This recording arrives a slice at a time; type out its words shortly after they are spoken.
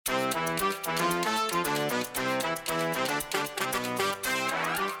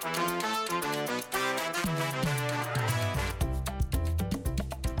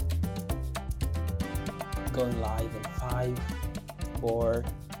Going live in 5, 4,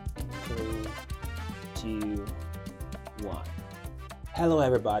 3, 2, 1. Hello,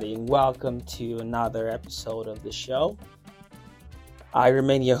 everybody, and welcome to another episode of the show. I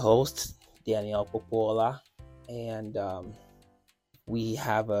remain your host, Daniel Popola, and we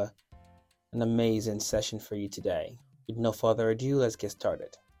have an amazing session for you today. With no further ado, let's get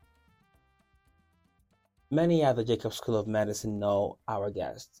started. Many at the Jacob School of Medicine know our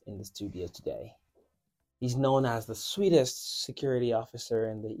guest in the studio today. He's known as the sweetest security officer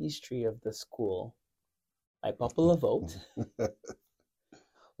in the history of the school. By popular vote,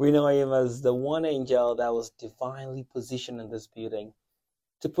 we know him as the one angel that was divinely positioned in this building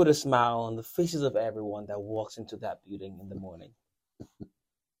to put a smile on the faces of everyone that walks into that building in the morning.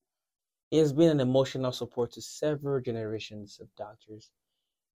 He has been an emotional support to several generations of doctors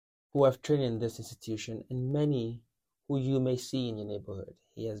who have trained in this institution and many who you may see in your neighborhood.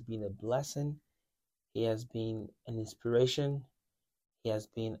 He has been a blessing. He has been an inspiration. He has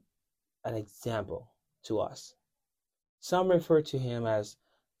been an example to us. Some refer to him as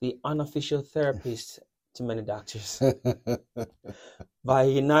the unofficial therapist to many doctors. By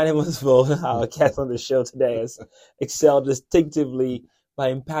unanimous vote, our guest on the show today has excelled distinctively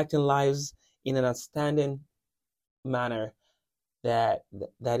by impacting lives in an outstanding manner that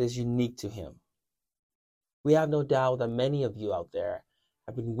is unique to him. We have no doubt that many of you out there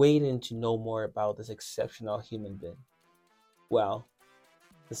have been waiting to know more about this exceptional human being. Well,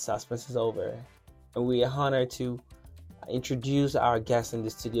 the suspense is over, and we are honored to introduce our guest in the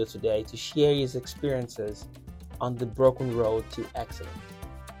studio today to share his experiences on the broken road to excellence.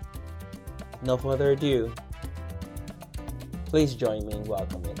 No further ado, please join me in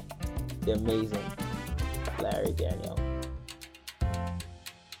welcoming the amazing Larry Daniel.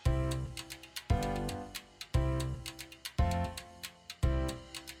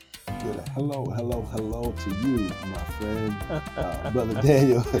 Hello to you, my friend, Brother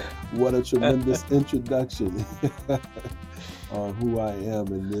Daniel. What a tremendous introduction on who I am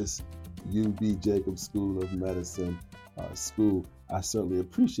in this UB Jacob School of Medicine school. I certainly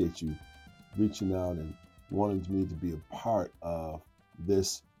appreciate you reaching out and wanting me to be a part of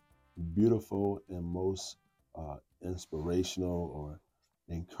this beautiful and most inspirational or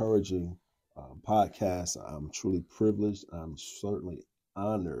encouraging podcast. I'm truly privileged. I'm certainly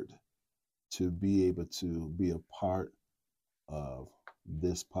honored to be able to be a part of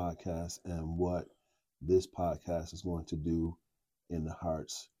this podcast and what this podcast is going to do in the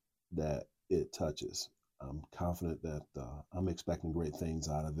hearts that it touches. I'm confident that I'm expecting great things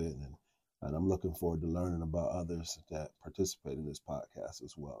out of it, and I'm looking forward to learning about others that participate in this podcast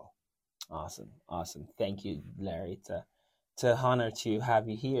as well. Awesome. Thank you, Larry. It's an honor to have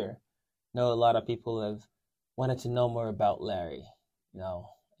you here. I know a lot of people have wanted to know more about Larry,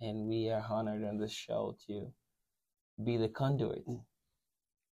 and we are honored on this show to be the conduit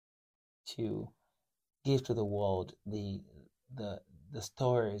to give to the world the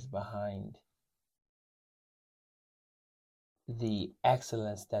stories behind the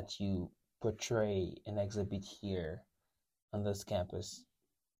excellence that you portray and exhibit here on this campus,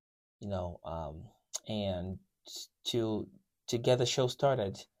 and to get the show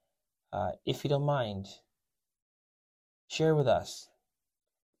started, if you don't mind, share with us,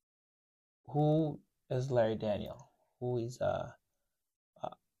 who is Larry Daniel? Who is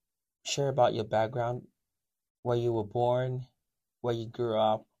share about your background, where you were born, where you grew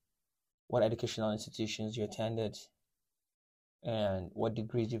up, what educational institutions you attended, and what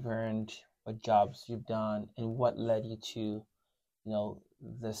degrees you've earned, what jobs you've done, and what led you to,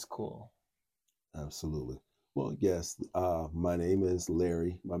 this school. Absolutely. Well, yes, my name is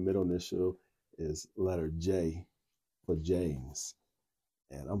Larry. My middle initial is letter J for James.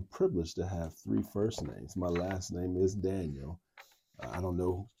 And I'm privileged to have 3 first names. My last name is Daniel. I don't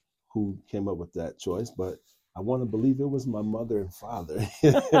know who came up with that choice, but I want to believe it was my mother and father.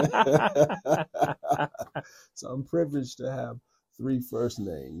 So I'm privileged to have 3 first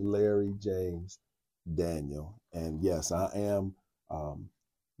names, Larry, James, Daniel. And yes, I am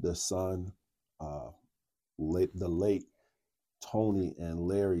the son of the late Tony and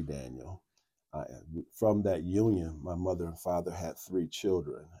Larry Daniel. From that union, my mother and father had 3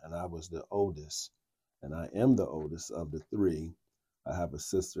 children, and I was the oldest, and I am the oldest of the 3. I have a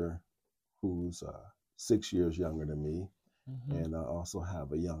sister who's 6 years younger than me, and I also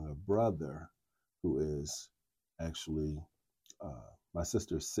have a younger brother who is actually, my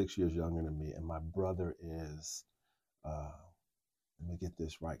sister is 6 years younger than me, and my brother is let me get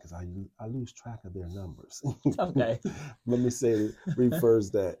this right because I lose track of their numbers. Okay. Let me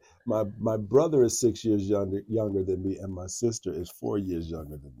rephrase that. My brother is 6 years younger than me, and my sister is 4 years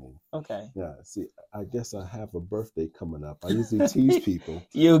younger than me. Okay. Yeah. See, I guess I have a birthday coming up. I usually tease people.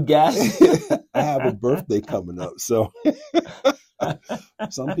 You guess? I have a birthday coming up, so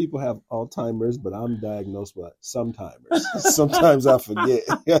some people have Alzheimer's, but I'm diagnosed with sometimers. Sometimes I forget.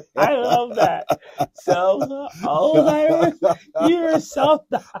 I love that. So, Alzheimer's, you're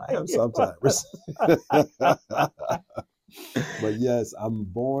sometimes. I have sometimes. But yes, I'm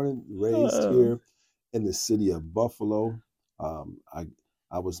born, raised here in the city of Buffalo.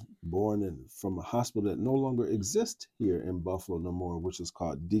 I was born from a hospital that no longer exists here in Buffalo no more, which is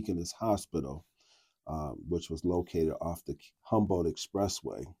called Deaconess Hospital, which was located off the Humboldt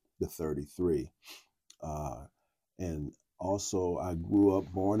Expressway, the 33. And also, I grew up,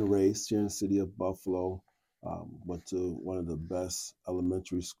 born and raised here in the city of Buffalo. Went to one of the best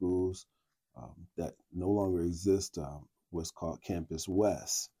elementary schools that no longer exists. Was called Campus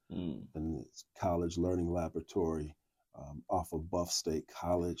West, and it's college learning laboratory off of Buff State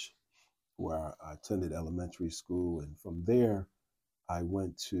College, where I attended elementary school. And from there, I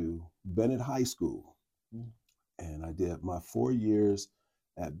went to Bennett High School, and I did my 4 years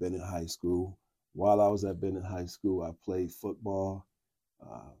at Bennett High School. While I was at Bennett High School, I played football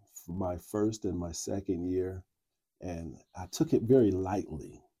for my first and my second year, and I took it very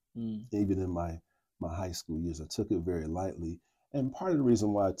lightly. Even in my high school years, I took it very lightly. And part of the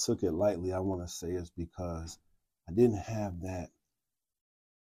reason why I took it lightly, I want to say, is because I didn't have that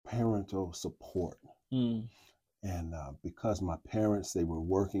parental support. And because my parents, they were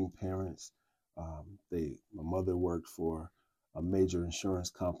working parents. My mother worked for a major insurance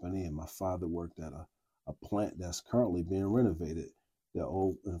company, and my father worked at a plant that's currently being renovated, the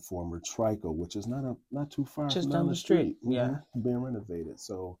old and former Trico, which is not too far Just from down the street. Yeah. Being renovated.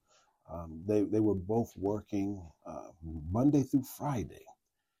 So they were both working Monday through Friday,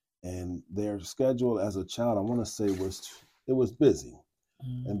 and their schedule as a child, I want to say, was busy.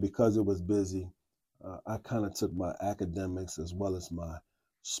 And because it was busy, I kind of took my academics as well as my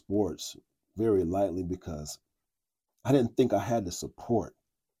sports very lightly, because I didn't think I had the support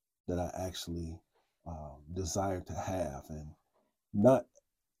that I actually desired to have, and not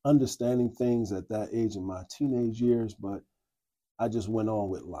understanding things at that age in my teenage years, but I just went on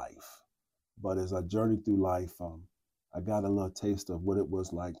with life. But as I journeyed through life, I got a little taste of what it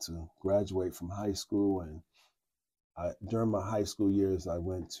was like to graduate from high school. And during my high school years, I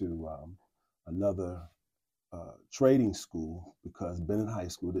went to another trading school, because Bennett High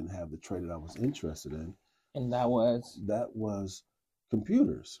School didn't have the trade that I was interested in. And that was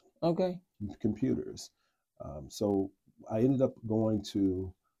computers. Okay. Computers. So I ended up going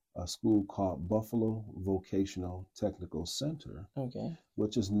to a school called Buffalo Vocational Technical Center, Okay.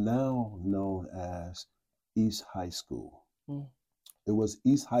 which is now known as East High School. It was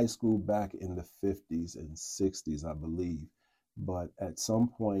East High School back in the 50s and 60s, I believe. But at some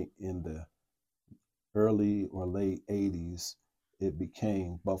point in the early or late 80s, it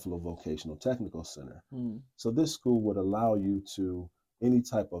became Buffalo Vocational Technical Center. So this school would allow you to any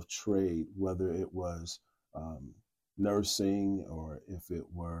type of trade, whether it was nursing, or if it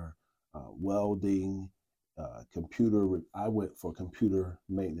were welding, computer. I went for computer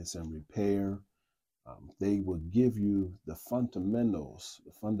maintenance and repair. They would give you the fundamentals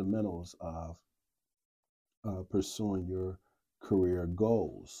of pursuing your career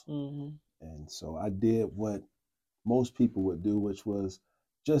goals. And so I did what most people would do, which was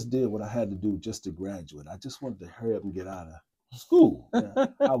just did what I had to do just to graduate. I just wanted to hurry up and get out of school.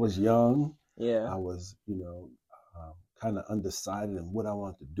 I was young. Yeah. I was, kind of undecided in what I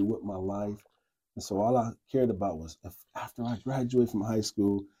wanted to do with my life. And so all I cared about was, if after I graduate from high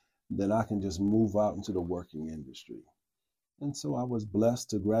school, then I can just move out into the working industry. And so I was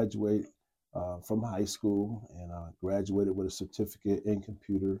blessed to graduate from high school, and I graduated with a certificate in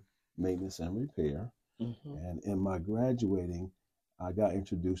computer maintenance and repair. And in my graduating, I got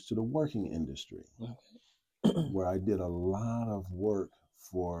introduced to the working industry, where I did a lot of work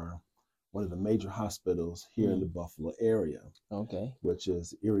for one of the major hospitals here in the Buffalo area, which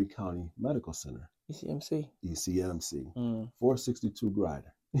is Erie County Medical Center. ECMC. 462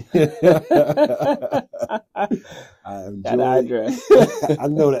 Grider. I enjoy that address. I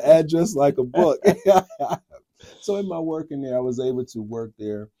know the address like a book. So in my work in there, I was able to work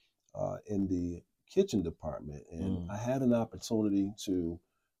there in the kitchen department, and I had an opportunity to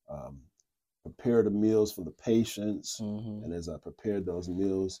prepare the meals for the patients. And as I prepared those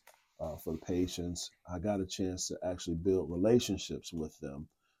meals for the patients, I got a chance to actually build relationships with them.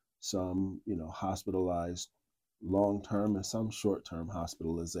 Some, hospitalized long-term and some short-term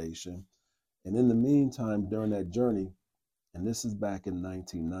hospitalization. And in the meantime, during that journey, and this is back in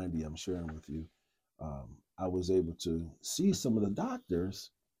 1990, I'm sharing with you, I was able to see some of the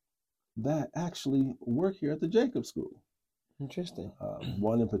doctors that actually work here at the Jacob School. Interesting.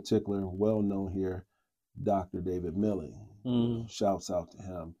 One in particular, well known here, Dr. David Milling. Shouts out to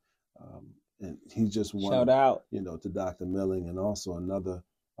him. And he just won, shout out, to Dr. Milling, and also another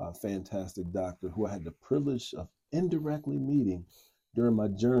fantastic doctor who I had the privilege of indirectly meeting during my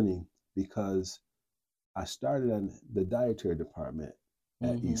journey, because I started in the dietary department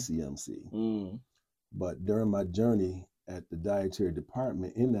at ECMC. But during my journey at the dietary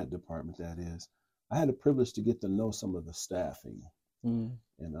department, in that department that is, I had the privilege to get to know some of the staffing. And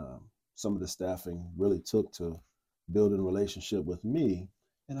some of the staffing really took to building a relationship with me.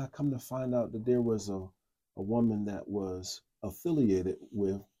 And I come to find out that there was a woman that was affiliated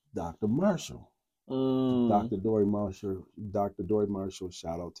with Dr. Marshall. Dr. Dory Marshall,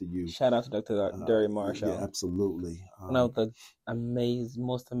 shout out to you. Shout out to Dr. Dory Marshall. Yeah, absolutely. One of the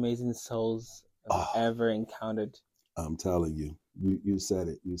most amazing souls I've ever encountered. I'm telling you, you said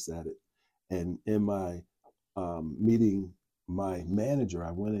it. And in my meeting my manager,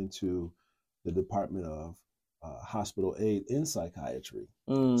 I went into the Department of Hospital Aid in Psychiatry.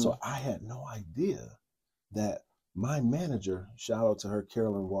 So I had no idea that my manager, shout out to her,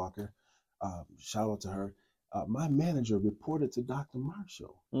 Carolyn Walker, shout out to her, my manager reported to Dr.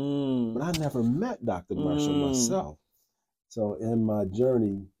 Marshall. But I never met Dr. Marshall myself. So in my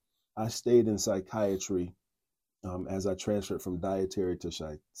journey, I stayed in psychiatry. As I transferred from dietary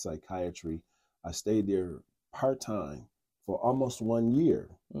to psychiatry, I stayed there part-time for almost 1 year.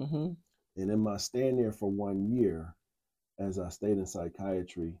 And in my staying there for 1 year, as I stayed in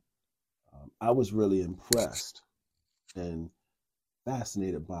psychiatry, I was really impressed and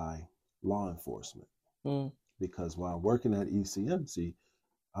fascinated by law enforcement. Because while working at ECMC,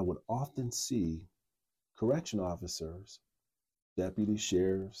 I would often see correction officers, deputy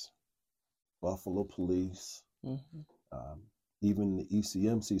sheriffs, Buffalo Police, even the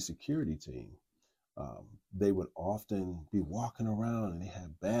ECMC security team. They would often be walking around and they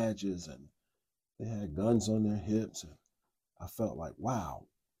had badges and they had guns on their hips. And I felt like, wow,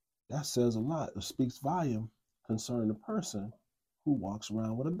 that says a lot. It speaks volume concerning the person who walks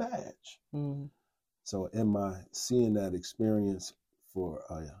around with a badge. So in my seeing that experience for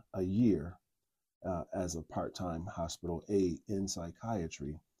a year as a part-time hospital aide in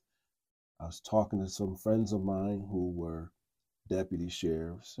psychiatry, I was talking to some friends of mine who were deputy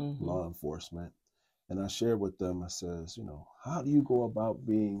sheriffs, law enforcement, and I shared with them, I says, how do you go about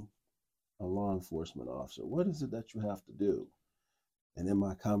being a law enforcement officer? What is it that you have to do? And in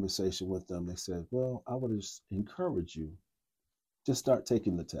my conversation with them, they said, well, I would just encourage you to start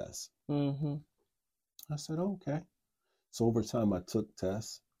taking the test. I said, okay. So over time, I took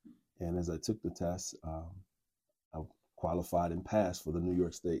tests. And as I took the tests, I qualified and passed for the New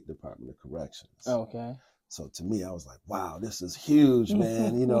York State Department of Corrections. Okay. So to me, I was like, wow, this is huge,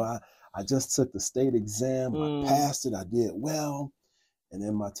 man. I just took the state exam. I passed it. I did well. And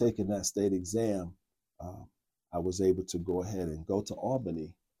in my taking that state exam, I was able to go ahead and go to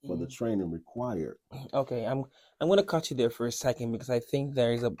Albany for the training required. Okay, I'm going to cut you there for a second, because I think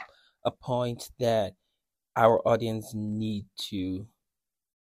there is a point that our audience need to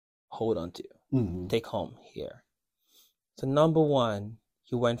hold on to, take home here. So number one,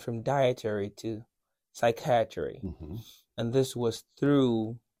 you went from dietary to psychiatry, and this was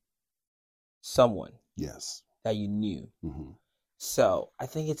through someone that you knew. So I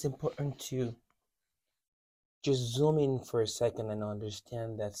think it's important to just zoom in for a second and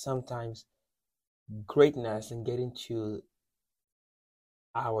understand that sometimes greatness and getting to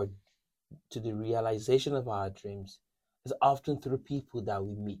the realization of our dreams is often through people that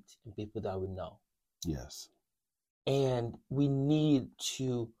we meet and people that we know. Yes. And we need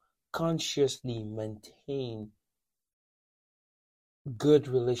to consciously maintain good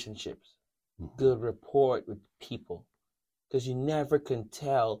relationships, good rapport with people, because you never can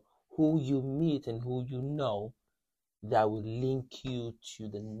tell who you meet and who you know that will link you to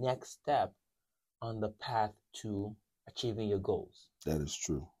the next step on the path to achieving your goals. That is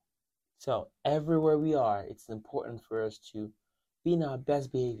true. So everywhere we are, it's important for us to be in our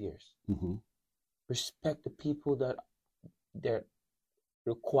best behaviors, respect the people that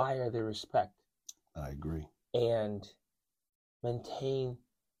require the respect. I agree. And maintain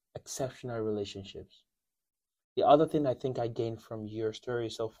exceptional relationships. The other thing I think I gained from your story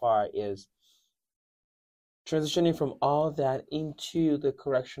so far is transitioning from all that into the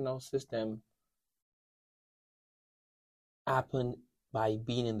correctional system happened by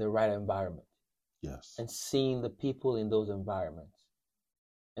being in the right environment. Yes. and seeing the people in those environments.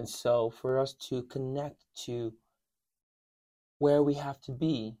 And so for us to connect to where we have to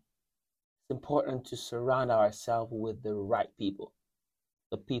be, it's important to surround ourselves with the right people,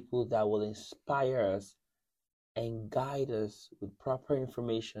 the people that will inspire us and guide us with proper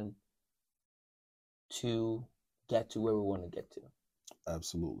information to get to where we want to get to.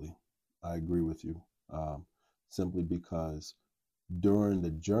 Absolutely. I agree with you. Simply because during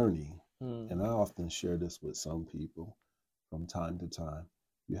the journey, and I often share this with some people from time to time,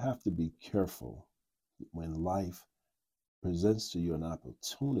 you have to be careful when life presents to you an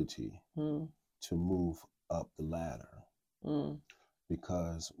opportunity to move up the ladder.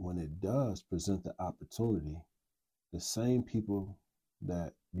 Because when it does present the opportunity, the same people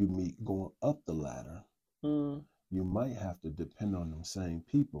that you meet going up the ladder, you might have to depend on them same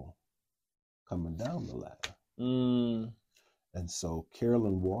people coming down the ladder. And so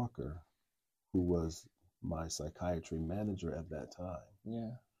Carolyn Walker, who was my psychiatry manager at that time,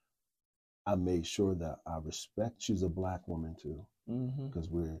 I made sure that I respect, she's a Black woman too, because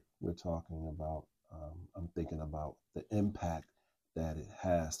we're talking about, I'm thinking about the impact that it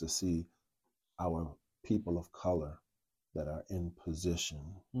has to see our people of color that are in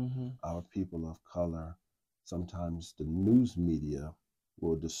position, our people of color. Sometimes the news media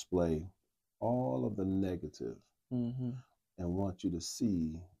will display all of the negative and want you to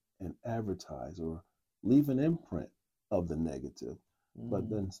see and advertise or leave an imprint of the negative. But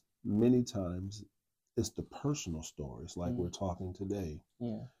then many times it's the personal stories, like we're talking today,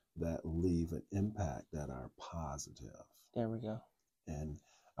 that leave an impact that are positive. There we go. And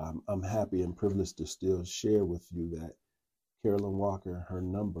I'm happy and privileged to still share with you that Carolyn Walker, her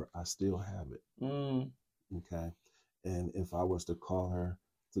number, I still have it. Okay. And if I was to call her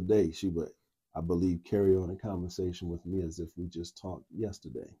today, she would, I believe, carry on a conversation with me as if we just talked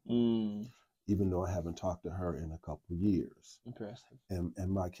yesterday, even though I haven't talked to her in a couple years. Interesting. And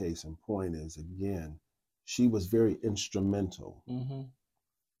my case in point is, again, she was very instrumental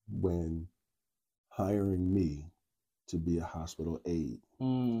when hiring me to be a hospital aide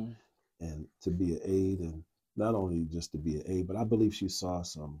and to be an aide, and not only just to be an aide, but I believe she saw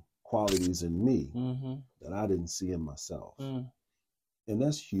some qualities in me that I didn't see in myself. And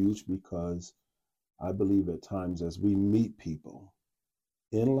that's huge, because I believe at times as we meet people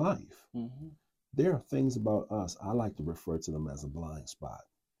in life, there are things about us, I like to refer to them as a blind spot.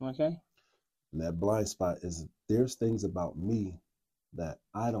 Okay. And that blind spot is, there's things about me that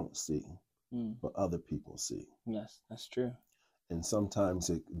I don't see, but other people see. Yes, that's true. And sometimes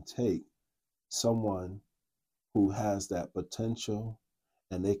it can take someone who has that potential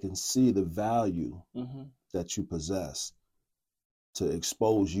and they can see the value that you possess to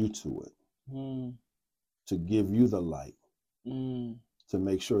expose you to it, to give you the light, to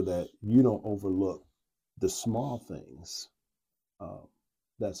make sure that you don't overlook the small things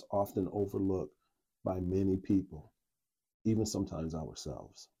that's often overlooked by many people, even sometimes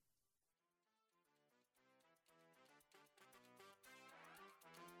ourselves.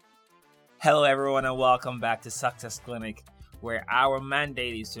 Hello, everyone, and welcome back to Success Clinic, where our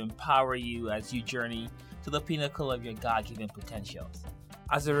mandate is to empower you as you journey to the pinnacle of your God-given potentials.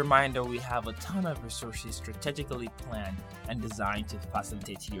 As a reminder, we have a ton of resources strategically planned and designed to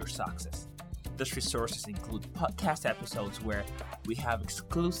facilitate your success. These resources include podcast episodes where we have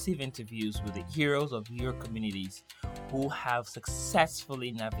exclusive interviews with the heroes of your communities who have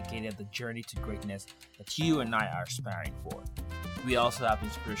successfully navigated the journey to greatness that you and I are aspiring for. We also have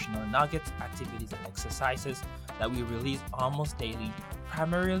inspirational nuggets, activities, and exercises that we release almost daily,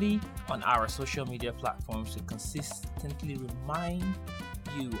 primarily on our social media platforms to consistently remind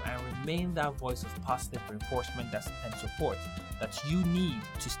you and remain that voice of positive reinforcement and support that you need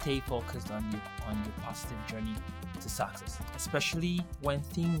to stay focused on your positive journey to success, especially when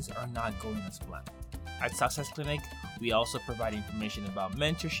things are not going as planned. At Success Clinic, we also provide information about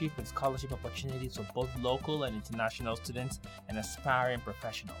mentorship and scholarship opportunities for both local and international students and aspiring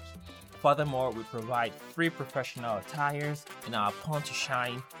professionals. Furthermore, we provide free professional attires in our Pond to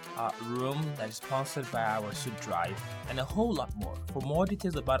Shine room that is sponsored by our Suit Drive, and a whole lot more. For more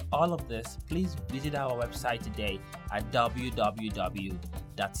details about all of this, please visit our website today at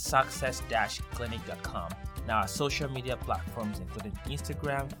www.success-clinic.com. and our social media platforms including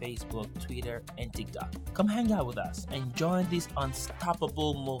Instagram, Facebook, Twitter, and TikTok. Come hang out with us and join this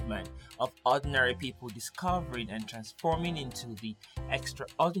unstoppable movement of ordinary people discovering and transforming into the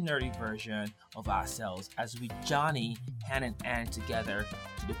extraordinary version of ourselves as we journey hand in hand together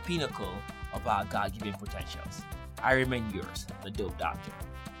to the pinnacle of our God-given potentials. I remain yours, the Dope Doctor.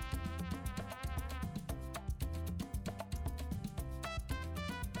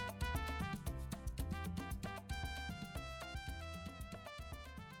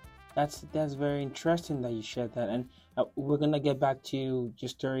 That's very interesting that you shared that, and we're gonna get back to your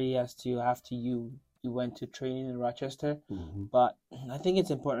story as to after you went to training in Rochester, Hmm. but I think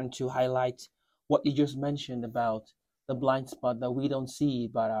it's important to highlight what you just mentioned about the blind spot that we don't see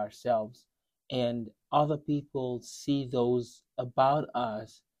about ourselves, and other people see those about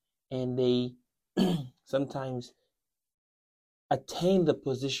us, and they sometimes attain the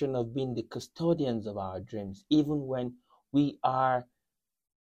position of being the custodians of our dreams, even when we are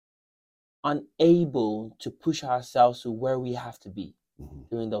unable to push ourselves to where we have to be Hmm.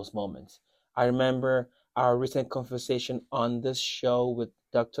 during those moments. I remember our recent conversation on this show with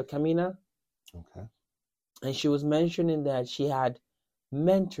Dr. Kamina, Okay. and she was mentioning that she had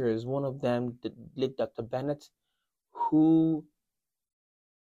mentors, one of them, the late Dr. Bennett, who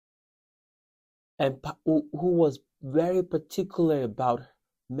who was very particular about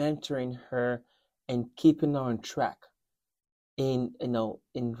mentoring her and keeping her on track in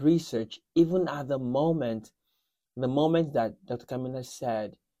in research, even at the moment that Dr. Kamina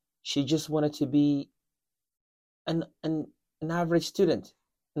said she just wanted to be an an, an average student,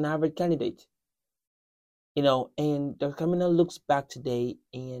 an average candidate, and Dr. Kamina looks back today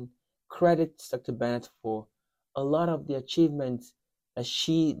and credits Dr. Bennett for a lot of the achievements that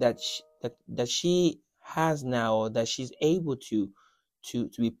she has now, or that she's able to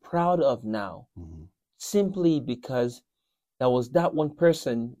be proud of now, Hmm. simply because there was that one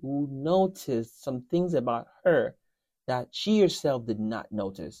person who noticed some things about her that she herself did not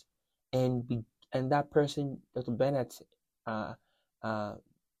notice, and and that person, Dr. Bennett, uh, uh,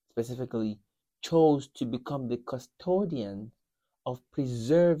 specifically, chose to become the custodian of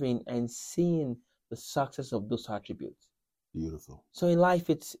preserving and seeing the success of those attributes. Beautiful. So in life,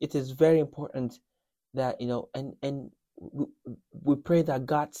 it is very important that and we, we pray that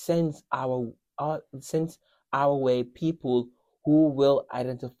God sends our way people who will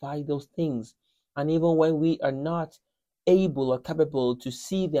identify those things, and even when we are not able or capable to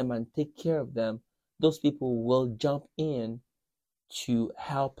see them and take care of them, those people will jump in to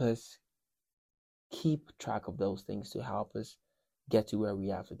help us keep track of those things, to help us get to where we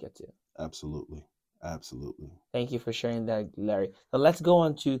have to get to. Absolutely. Absolutely. Thank you for sharing that, Larry. So let's go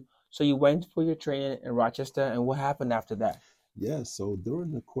on to, so you went for your training in Rochester, and what happened after that? Yeah. So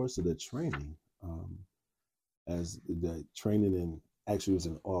during the course of the training, as the training in actually it was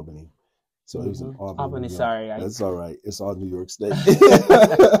in Albany. So it was in Albany, New Albany, York. sorry, I That's all right. It's all New York State.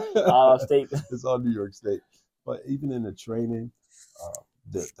 all state. It's all New York State. But even in the training,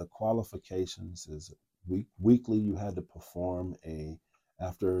 the qualifications is weekly. You had to perform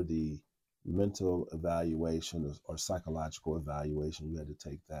after the mental evaluation or psychological evaluation. You had to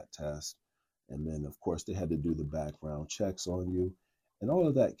take that test, and then of course they had to do the background checks on you, and all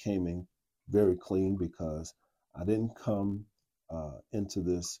of that came in very clean because I didn't come into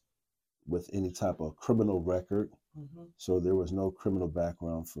this with any type of criminal record. Mm-hmm. So there was no criminal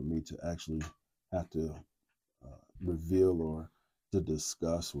background for me to actually have to reveal or to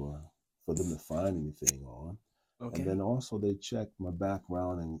discuss or for them to find anything on. And Okay. then also they checked my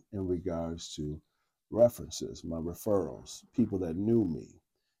background in regards to references, my referrals, people that knew me.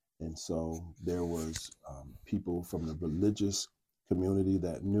 And so there was people from the religious community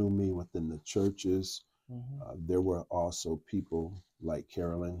that knew me within the churches. Mm-hmm. There were also people like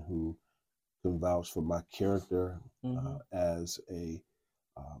Carolyn who can vouch for my character Mm-hmm. as a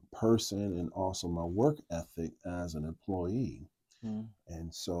person and also my work ethic as an employee. Mm-hmm.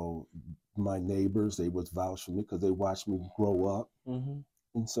 And so my neighbors, they would vouch for me because they watched me grow up. Mm-hmm.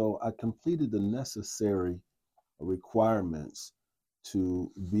 And so I completed the necessary requirements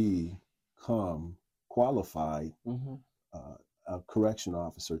to become qualified Mm-hmm. a correction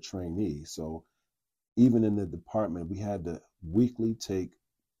officer trainee. So even in the department, we had to weekly take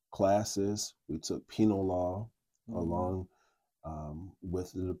classes. We took penal law along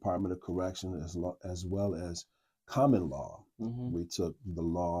with the Department of Correction as well as common law. Mm-hmm. We took the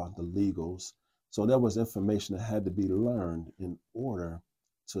law, the legals. So there was information that had to be learned in order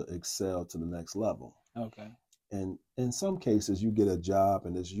to excel to the next level. Okay. And in some cases, you get a job,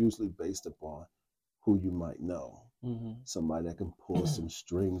 and it's usually based upon who you might know. Mm-hmm. Somebody that can pull some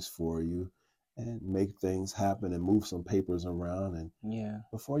strings for you and make things happen and move some papers around. And Yeah.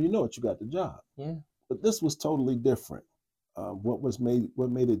 before you know it, you got the job. Yeah. But this was totally different. What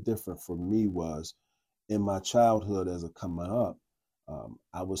made it different for me was in my childhood as a coming up,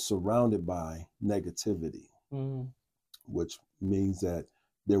 I was surrounded by negativity, Mm-hmm. which means that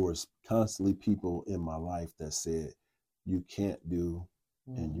there was constantly people in my life that said, you can't do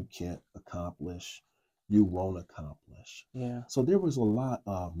and you can't accomplish, you won't accomplish. Yeah. So there was a lot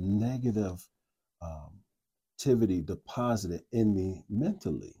of negative activity deposited in me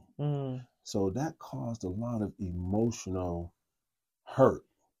mentally. Mm. So that caused a lot of emotional hurt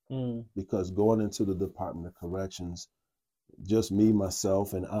Mm. because going into the Department of Corrections, just me,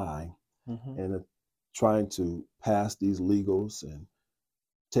 myself, and Mm-hmm. and trying to pass these legals and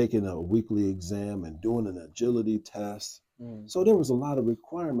taking a weekly exam and doing an agility test. Mm. So there was a lot of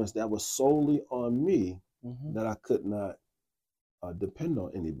requirements that was solely on me Mm-hmm. that I could not depend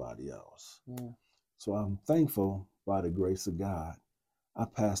on anybody else. Mm. So I'm thankful by the grace of God. I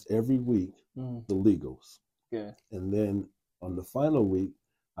passed every week Mm. the legals. Good. And then on the final week,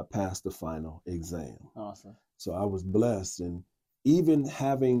 I passed the final exam. Awesome. So I was blessed. And even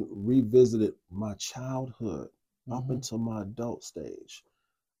having revisited my childhood up Mm-hmm. until my adult stage,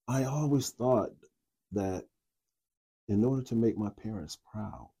 I always thought that in order to make my parents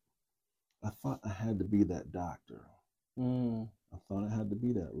proud, I thought I had to be that doctor. Mm. I thought I had to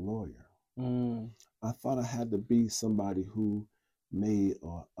be that lawyer. Mm. I thought I had to be somebody who made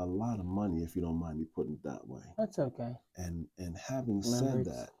a lot of money, if you don't mind me putting it that way. That's okay. And having Remember, said it's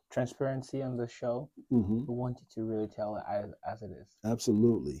that, transparency on the show. mhm, We want you to really tell it as it is.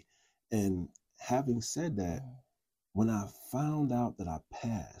 absolutely. And having said that, Mm. when I found out that I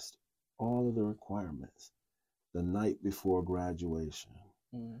passed all of the requirements the night before graduation,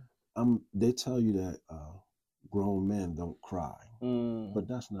 Mm. they tell you that grown men don't cry, Mm. but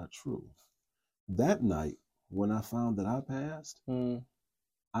that's not true. That night, when I found that I passed, Mm.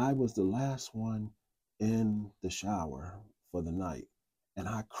 I was the last one in the shower for the night, and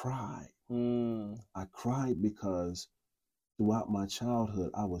I cried. Mm. I cried because throughout my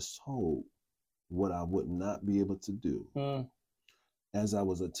childhood, I was told what I would not be able to do. Mm. As I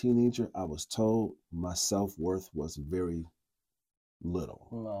was a teenager, I was told my self-worth was very little.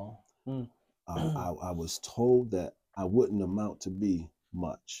 No. Mm. I was told that I wouldn't amount to be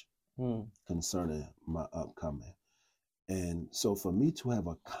much Mm. concerning my upcoming. And so for me to have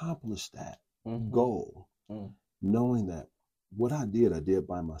accomplished that Mhm. goal, Mm. knowing that what I did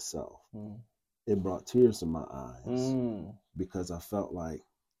by myself, Mm. it brought tears to my eyes Mm. because I felt like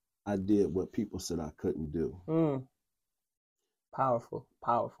I did what people said I couldn't do. Mm. Powerful.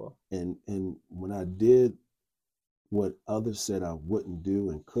 Powerful. And when I did what others said I wouldn't do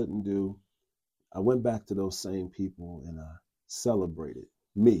and couldn't do, I went back to those same people and I celebrated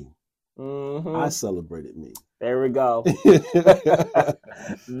me. Mm-hmm. I celebrated me. There we go.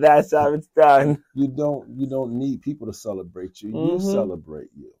 That's how it's done. You don't need people to celebrate you. Mhm. You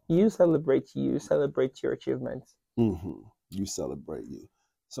celebrate you. You celebrate you. Celebrate your achievements. Mm-hmm. You celebrate you.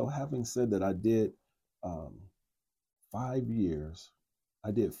 So having said that, I did 5 years.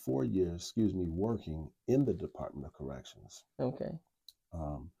 I did 4 years, working in the Department of Corrections. Okay.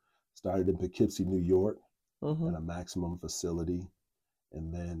 Started in Poughkeepsie, New York, Mm-hmm. at a maximum facility,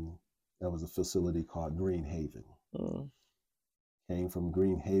 and then there was a facility called Green Haven. Mm. Came from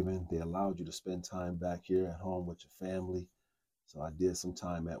Green Haven. They allowed you to spend time back here at home with your family. So I did some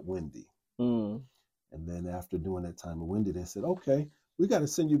time at Wendy. Mm. And then after doing that time at Wendy, they said, okay, we got to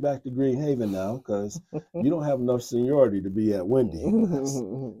send you back to Green Haven now because you don't have enough seniority to be at Wendy.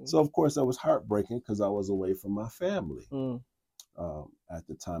 So, of course, that was heartbreaking because I was away from my family. Mm. At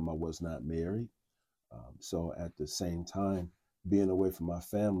the time, I was not married. So at the same time, being away from my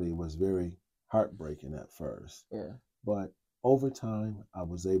family was very heartbreaking at first. Yeah. But over time, I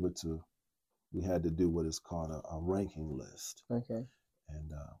was able to, we had to do what is called a ranking list. Okay.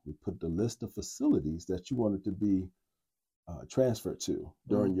 And we put the list of facilities that you wanted to be transferred to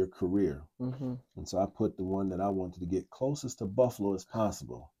during your career. Mm-hmm. And so I put the one that I wanted to get closest to Buffalo as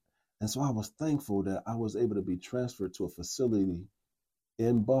possible. And so I was thankful that I was able to be transferred to a facility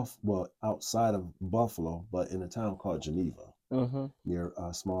in outside of Buffalo, but in a town called Geneva, Mm-hmm. near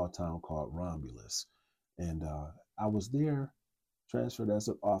a small town called Romulus. And I was there transferred as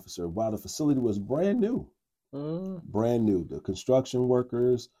an officer while the facility was brand new. Mm. Brand new. The construction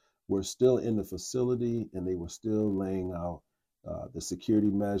workers were still in the facility and they were still laying out the security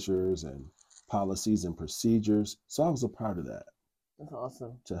measures and policies and procedures. So I was a part of that. That's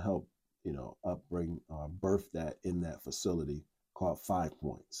awesome. To help, birth that in that facility called 5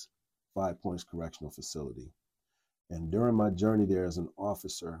 Points. 5 Points Correctional Facility. And during my journey there as an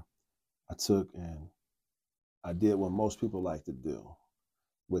officer, I did what most people like to do,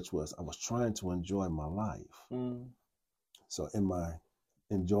 which was I was trying to enjoy my life. Mm. So in my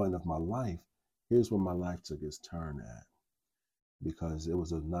enjoying of my life, here's where my life took its turn at, because it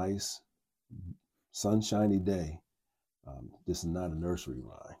was a nice, sunshiny day. This is not a nursery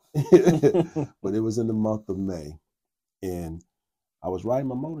rhyme, but it was in the month of May, and I was riding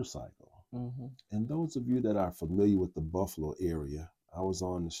my motorcycle. Mm-hmm. And those of you that are familiar with the Buffalo area, I was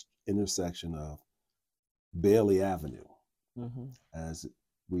on the intersection of Bailey Avenue. Mm-hmm. As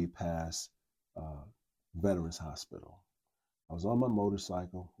we passed Veterans Hospital. I was on my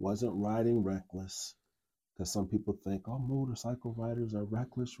motorcycle, wasn't riding reckless, because some people think, oh, motorcycle riders are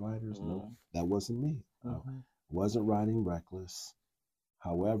reckless riders. No, that wasn't me. I wasn't riding reckless.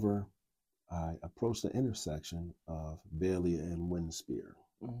 However, I approached the intersection of Bailey and Winspear.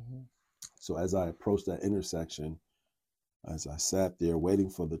 So as I approached that intersection, as I sat there waiting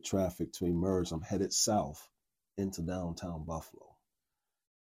for the traffic to emerge, I'm headed south into downtown Buffalo.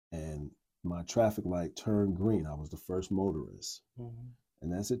 And my traffic light turned green. I was the first motorist.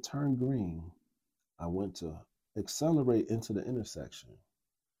 And as it turned green, I went to accelerate into the intersection.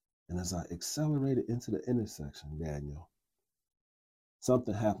 And as I accelerated into the intersection, Daniel,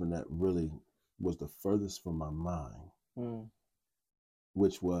 something happened that really was the furthest from my mind,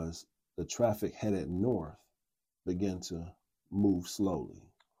 which was the traffic headed north began to move slowly.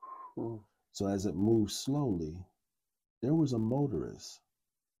 So as it moved slowly, there was a motorist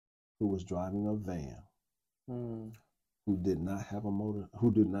who was driving a van who did not have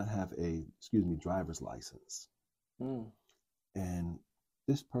a driver's license. And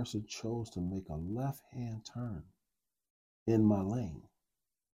this person chose to make a left-hand turn in my lane.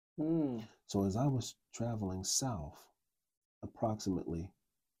 So as I was traveling south, approximately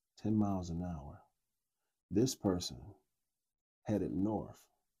 10 miles an hour, this person headed north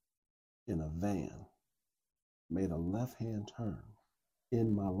in a van made a left-hand turn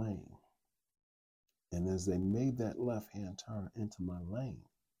in my lane. And as they made that left-hand turn into my lane,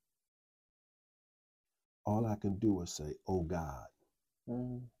 all I could do was say, oh God.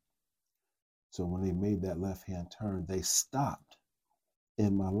 So when they made that left-hand turn, they stopped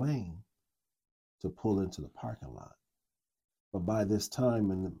in my lane to pull into the parking lot. But by this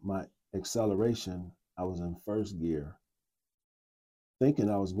time in my acceleration, I was in first gear, thinking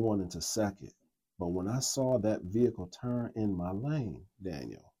I was going into second. But when I saw that vehicle turn in my lane,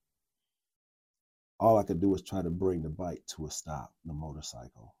 Daniel, all I could do was try to bring the bike to a stop, the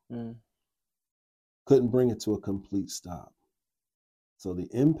motorcycle. Couldn't bring it to a complete stop. So the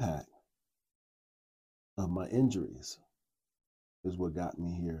impact of my injuries is what got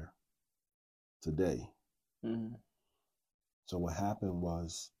me here today. So what happened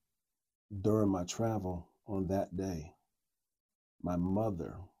was, during my travel on that day, my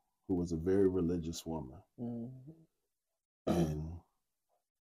mother, who was a very religious woman, and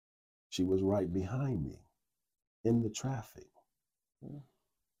she was right behind me in the traffic.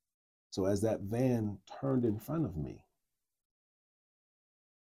 So as that van turned in front of me,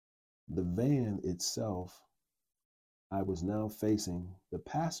 the van itself, I was now facing the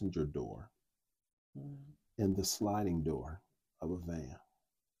passenger door and the sliding door of a van.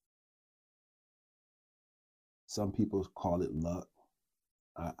 Some people call it luck.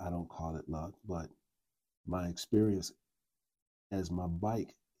 I don't call it luck, but my experience as my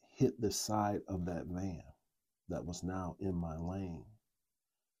bike hit the side of that van that was now in my lane,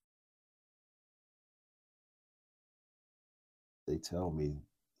 they tell me,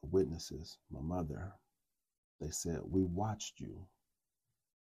 witnesses, my mother, they said, we watched you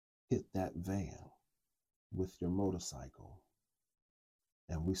hit that van with your motorcycle,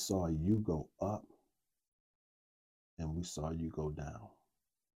 and we saw you go up and we saw you go down.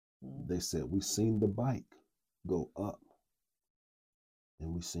 They said, we seen the bike go up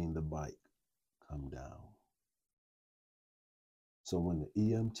and we seen the bike come down. So when the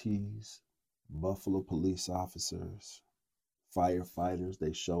EMTs, Buffalo police officers, firefighters,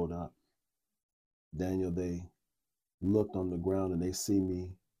 they showed up, Daniel, they looked on the ground and they see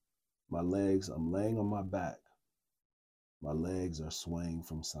me, my legs, I'm laying on my back. My legs are swaying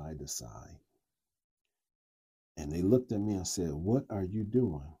from side to side. And they looked at me and said, what are you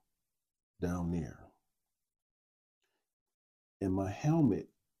doing down there? And my helmet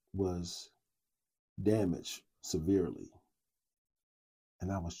was damaged severely.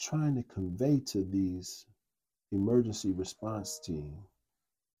 And I was trying to convey to these emergency response team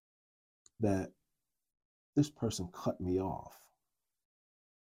that this person cut me off.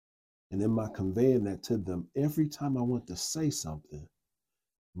 And in my conveying that to them, every time I went to say something,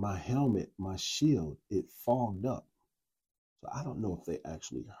 my helmet, my shield, it fogged up. So I don't know if they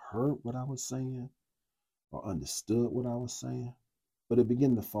actually heard what I was saying or understood what I was saying, but it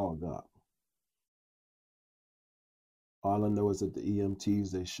began to fog up. All I know is that the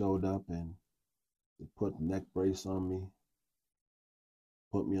EMTs, they showed up and they put a neck brace on me,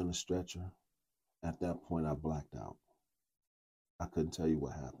 put me on a stretcher. At that point, I blacked out. I couldn't tell you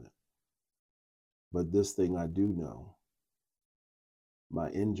what happened. But this thing I do know, my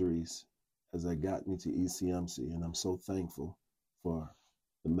injuries, as I got me to ECMC, and I'm so thankful for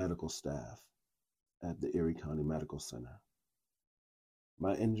the medical staff at the Erie County Medical Center.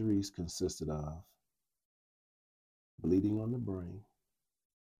 My injuries consisted of bleeding on the brain,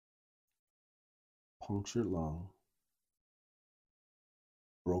 punctured lung,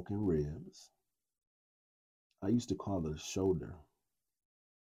 broken ribs. I used to call it a shoulder,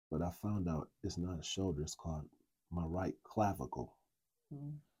 but I found out it's not a shoulder, it's called my right clavicle.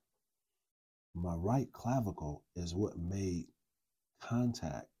 Mm. My right clavicle is what made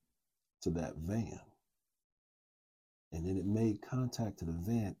contact to that van. And then it made contact to the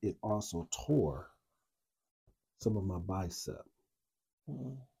van. It also tore some of my bicep.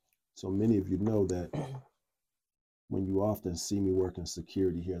 Mm. So many of you know that when you often see me working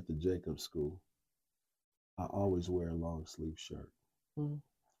security here at the Jacobs School, I always wear a long sleeve shirt. Mm.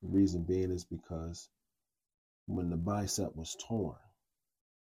 The reason being is because when the bicep was torn,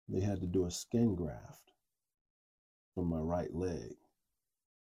 they had to do a skin graft from my right leg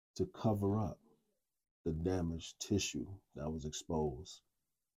to cover up the damaged tissue that was exposed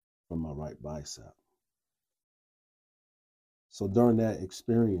from my right bicep. So during that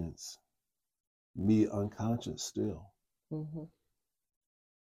experience, me unconscious still, Mm-hmm.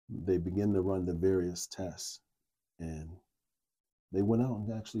 they began to run the various tests, and they went out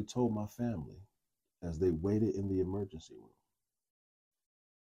and actually told my family as they waited in the emergency room.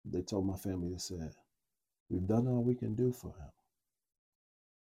 They told my family, they said, we've done all we can do for him.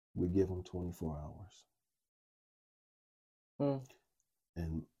 We give him 24 hours. Mm.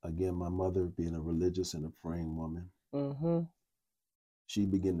 And again, my mother, being a religious and a praying woman, Mm-hmm. she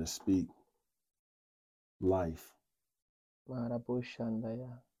began to speak life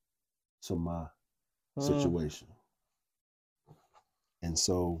Marabushandaya. to my Mm. situation. And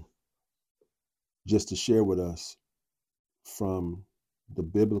so, just to share with us from the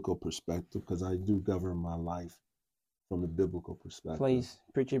biblical perspective, because I do govern my life from the biblical perspective. Please,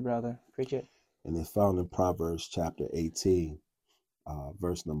 preach it, brother. Preach it. And it's found in Proverbs chapter 18,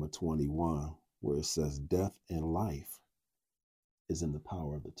 verse number 21, where it says, death and life is in the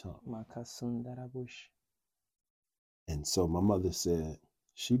power of the tongue. Makasundarabush. And so my mother said,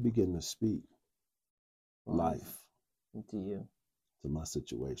 she began to speak life to you, to my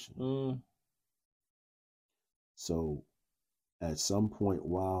situation. Mm. So at some point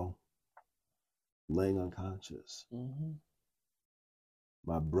while laying unconscious, Mm-hmm.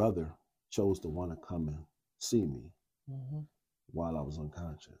 my brother chose to want to come and see me Mm-hmm. while I was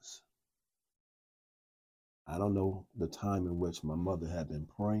unconscious. I don't know the time in which my mother had been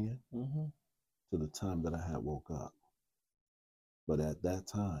praying Mm-hmm. to the time that I had woke up. But at that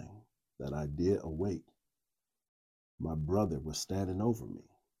time that I did awake, my brother was standing over me,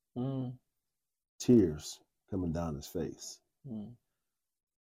 Mm. tears coming down his face. Mm.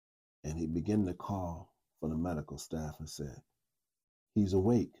 And he began to call for the medical staff and said, he's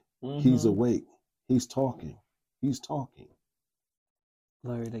awake. Mm-hmm. He's awake. He's talking. He's talking.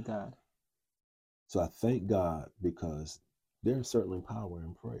 Glory to God. So I thank God, because there's certainly power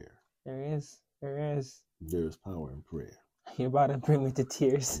in prayer. There is. There is. There's power in prayer. You're about to bring me to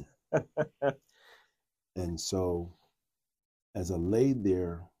tears. And so as I laid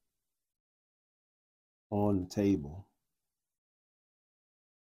there on the table,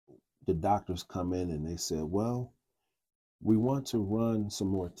 the doctors come in and they said, well, we want to run some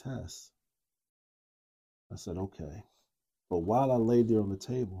more tests. I said, okay. But while I laid there on the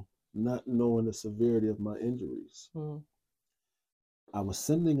table, not knowing the severity of my injuries, Mm. I was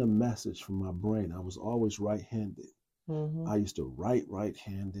sending a message from my brain. I was always right-handed. Mm-hmm. I used to write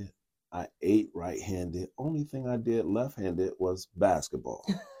right-handed. I ate right-handed. Only thing I did left-handed was basketball.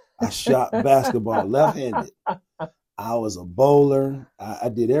 I shot basketball left-handed. I was a bowler. I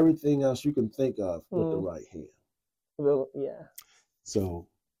did everything else you can think of with the right hand. Well, yeah. So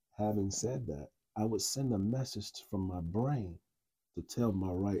having said that, I would send a message from my brain to tell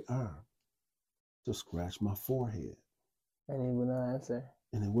my right arm to scratch my forehead. And he would not answer.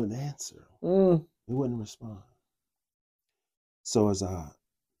 And it wouldn't answer. Mm. It wouldn't respond. So as I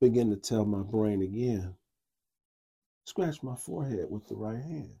began to tell my brain again, scratch my forehead with the right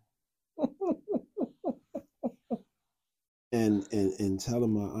hand. and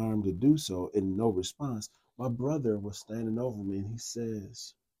telling my arm to do so, and no response, my brother was standing over me and he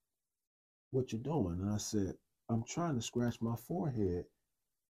says, what you doing? And I said, I'm trying to scratch my forehead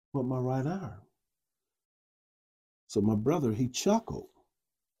with my right arm. So my brother, he chuckled.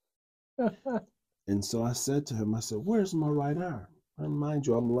 And so I said to him, I said, where's my right arm? And mind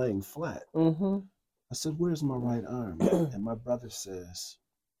you, I'm laying flat. Mm-hmm. I said, where's my right arm? And my brother says,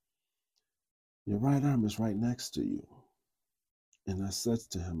 your right arm is right next to you. And I said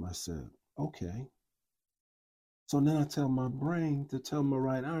to him, I said, okay. So then I tell my brain to tell my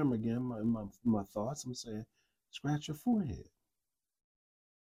right arm again, my thoughts. I'm saying, scratch your forehead.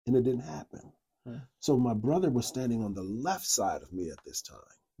 and it didn't happen. So my brother was standing on the left side of me at this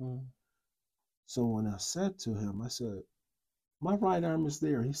time. So when I said to him, I said, my right arm is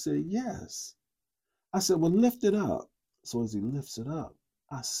there. He said, yes. I said, well, lift it up. So as he lifts it up,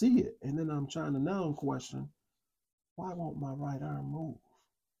 I see it. And then I'm trying to now question, why won't my right arm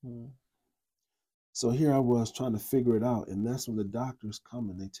move? So here I was trying to figure it out. And that's when the doctors come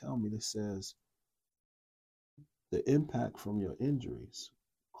and they tell me, they says, the impact from your injuries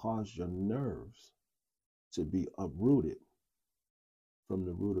caused your nerves to be uprooted from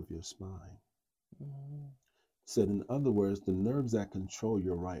the root of your spine. Said, in other words, the nerves that control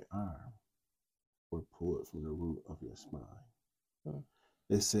your right arm were pulled from the root of your spine.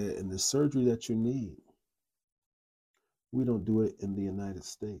 They said, in the surgery that you need, we don't do it in the United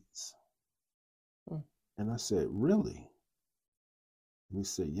States. And I said, really? And he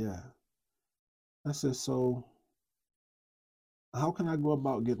said, yeah. I said, so how can I go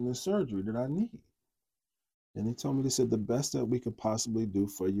about getting the surgery that I need? And he told me, they said, the best that we could possibly do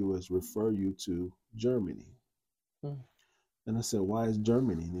for you is refer you to Germany. And I said, why is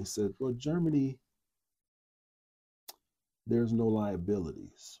Germany? And he said, well, Germany, there's no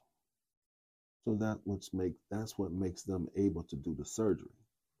liabilities. So that's what makes them able to do the surgery.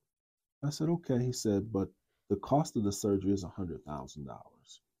 I said, okay. He said, but the cost of the surgery is $100,000.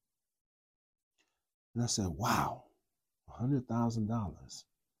 And I said, wow, $100,000.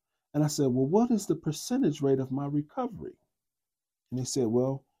 And I said, well, what is the percentage rate of my recovery? And he said,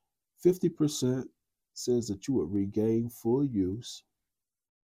 well, 50% says that you would regain full use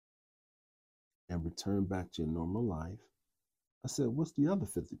and return back to your normal life. I said, what's the other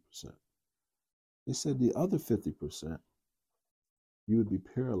 50%? They said the other 50%, you would be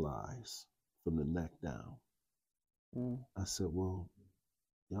paralyzed from the neck down. I said, well,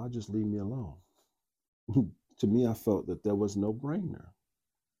 y'all just leave me alone. To me, I felt that there was no brainer.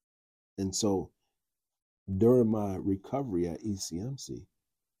 And so during my recovery at ECMC,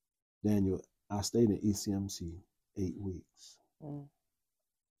 Daniel, I stayed in ECMC 8 weeks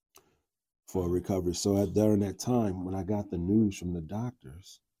for recovery. So during that time, when I got the news from the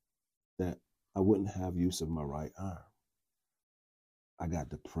doctors that I wouldn't have use of my right arm, I got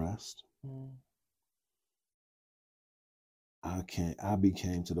depressed. I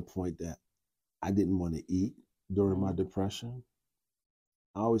became to the point that I didn't want to eat during my depression.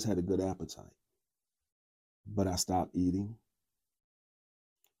 I always had a good appetite, but I stopped eating.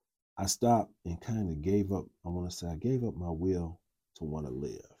 I stopped and kind of gave up. I gave up my will to want to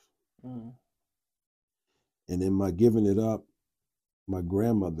live. And in my giving it up, my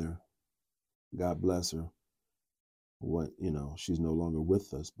grandmother, God bless her, she's no longer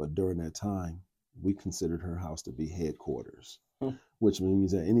with us, but during that time, we considered her house to be headquarters, which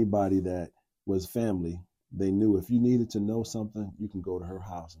means that anybody that was family, they knew if you needed to know something, you can go to her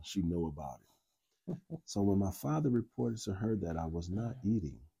house and she knew about it. So when my father reported to her that I was not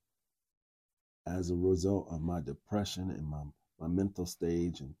eating as a result of my depression and my mental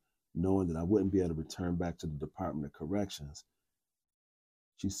stage and knowing that I wouldn't be able to return back to the Department of Corrections,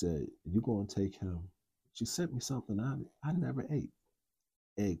 she said, you going to take him. She sent me something I never ate,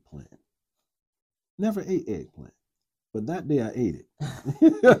 eggplant. Never ate eggplant. But that day I ate it.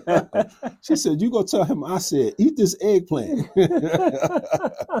 She said, you go tell him I said, eat this eggplant.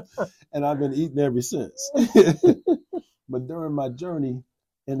 And I've been eating ever since. But during my journey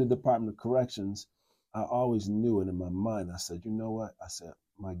in the Department of Corrections, I always knew it in my mind. I said, you know what? I said,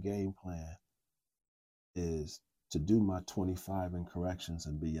 my game plan is to do my 25 in corrections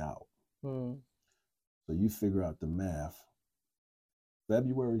and be out. So you figure out the math.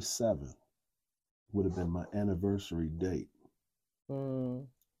 February 7th would have been my anniversary date. And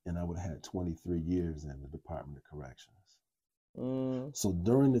I would have had 23 years in the Department of Corrections. So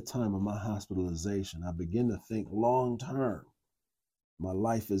during the time of my hospitalization, I began to think long term. My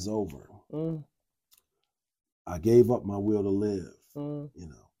life is over. I gave up my will to live.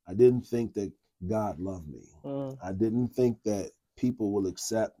 I didn't think that God loved me. I didn't think that people will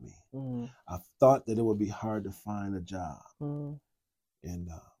accept me. I thought that it would be hard to find a job. And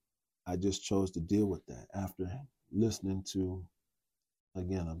I just chose to deal with that after listening to,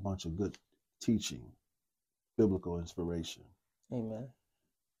 again, a bunch of good teaching, biblical inspiration. Amen.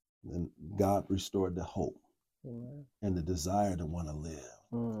 And God restored the hope. Amen. And the desire to want to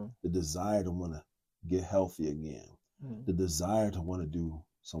live, the desire to want to get healthy again, the desire to want to do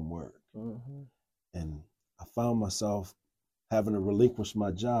some work. And I found myself having to relinquish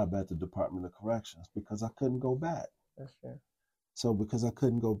my job at the Department of Corrections because I couldn't go back. That's fair. So because I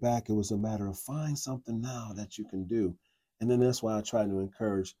couldn't go back, it was a matter of find something now that you can do. And then that's why I try to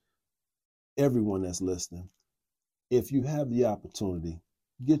encourage everyone that's listening. If you have the opportunity,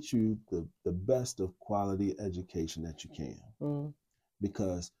 get you the best of quality education that you can.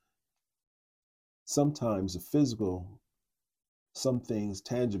 Because sometimes the physical, some things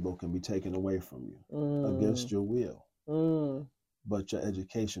tangible can be taken away from you against your will. But your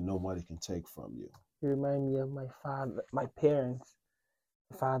education, nobody can take from you. You remind me of my father, my parents.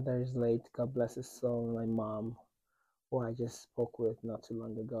 My father is late, God bless his soul, and my mom, who I just spoke with not too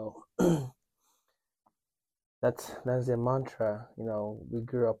long ago. That's their mantra. You know, we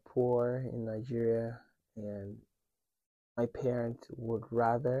grew up poor in Nigeria, and my parents would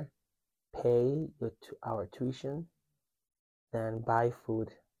rather pay our tuition than buy food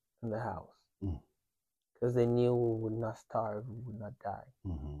in the house, because they knew we would not starve, we would not die.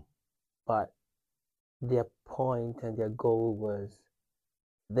 But their point and their goal was,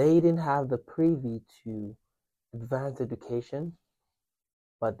 they didn't have the privy to advanced education,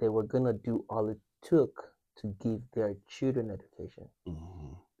 but they were gonna do all it took to give their children education,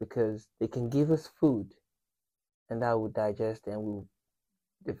 because they can give us food and that would digest and we'll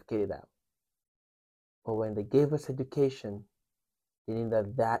defecate it out. But when they gave us education, they knew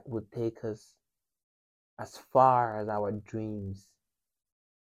that that would take us as far as our dreams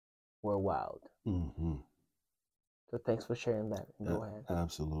were wild. So thanks for sharing that. Go ahead.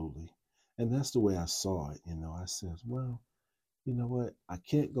 Absolutely. And that's the way I saw it. You know, I said, well, you know what? I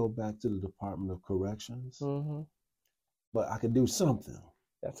can't go back to the Department of Corrections, but I could do something.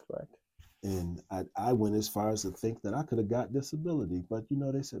 That's correct. And I went as far as to think that I could have got disability. But, you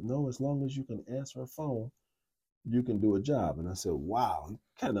know, they said, no, as long as you can answer a phone, you can do a job. And I said, wow,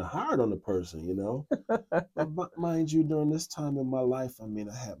 kind of hard on the person, you know. But mind you, during this time in my life, I mean,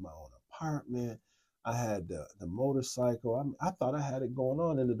 I had my own apartment. I had the motorcycle. I thought I had it going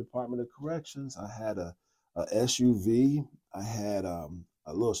on in the Department of Corrections. I had a SUV. I had a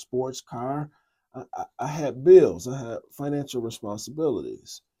little sports car. I had bills. I had financial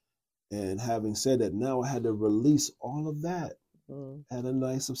responsibilities. And having said that, now I had to release all of that. Had a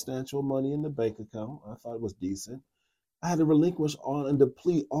nice substantial money in the bank account. I thought it was decent. I had to relinquish all and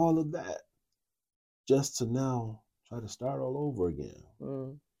deplete all of that just to now try to start all over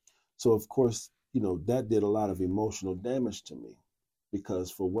again. So, of course, you know, that did a lot of emotional damage to me, because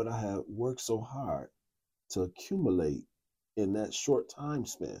for what I had worked so hard to accumulate in that short time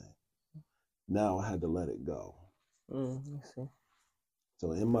span, now I had to let it go. I see.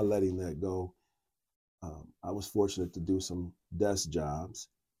 So in my letting that go, I was fortunate to do some desk jobs,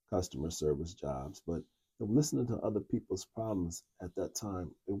 customer service jobs, but listening to other people's problems at that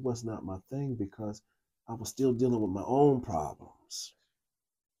time, it was not my thing, because I was still dealing with my own problems.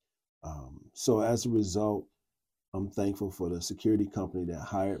 So as a result, I'm thankful for the security company that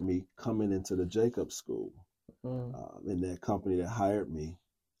hired me coming into the Jacobs School. In that company that hired me,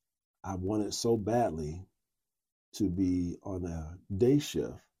 I wanted so badly to be on a day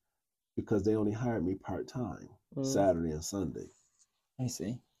shift, because they only hired me part-time, Saturday and Sunday. I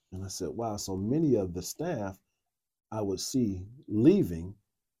see. And I said, wow, so many of the staff I would see leaving,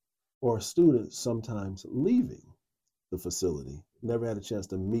 or students sometimes leaving the facility, never had a chance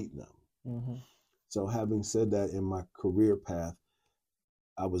to meet them. So having said that, in my career path,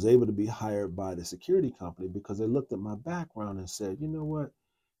 I was able to be hired by the security company because they looked at my background and said, you know what,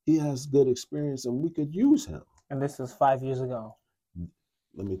 he has good experience and we could use him. And this was 5 years ago.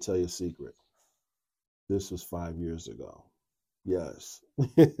 Let me tell you a secret. This was 5 years ago. Yes.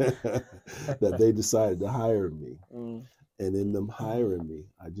 That they decided to hire me. And in them hiring me,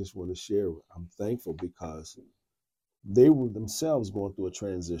 I just want to share, I'm thankful because they were themselves going through a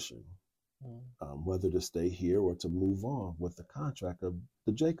transition, whether to stay here or to move on with the contract of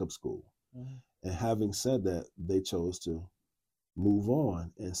the Jacobs School. And having said that, they chose to move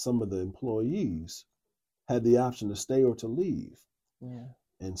on. And some of the employees had the option to stay or to leave.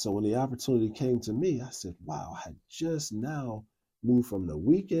 And so when the opportunity came to me, I said, wow, I had just now moved from the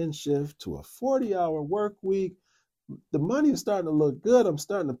weekend shift to a 40-hour work week. The money is starting to look good. I'm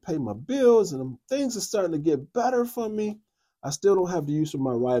starting to pay my bills and things are starting to get better for me. I still don't have the use of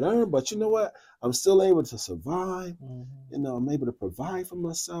my right arm, but you know what? I'm still able to survive. You know, I'm able to provide for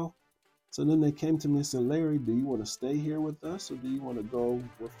myself. So then they came to me and said, Larry, do you want to stay here with us or do you want to go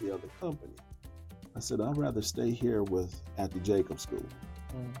with the other company? I said, I'd rather stay here at the Jacobs School.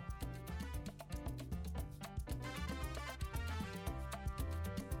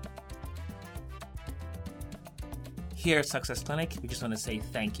 Here at Success Clinic, we just want to say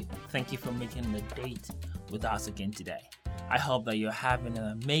thank you. Thank you for making the date with us again today. I hope that you're having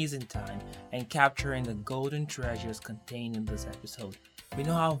an amazing time and capturing the golden treasures contained in this episode. We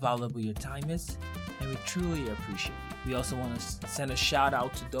know how valuable your time is, and we truly appreciate you. We also want to send a shout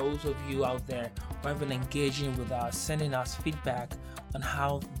out to those of you out there who have been engaging with us, sending us feedback on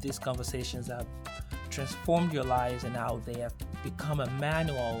how these conversations have transformed your lives and how they have become a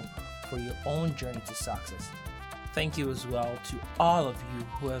manual for your own journey to success. Thank you as well to all of you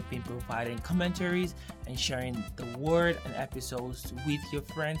who have been providing commentaries and sharing the word and episodes with your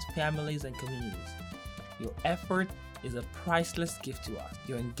friends, families, and communities. Your effort is a priceless gift to us.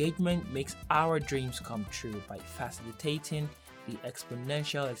 Your engagement makes our dreams come true by facilitating the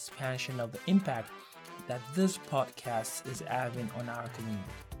exponential expansion of the impact that this podcast is having on our community.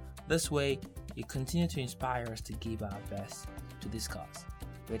 This way, you continue to inspire us to give our best to this cause.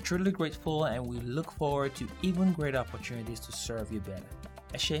 We're truly grateful and we look forward to even greater opportunities to serve you better.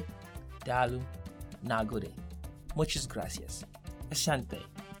 Eshe, Dalu, Nagode, Muchas gracias, Asante,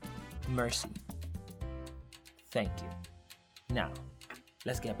 mercy. Thank you. Now,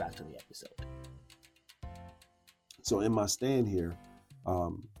 let's get back to the episode. So in my stand here,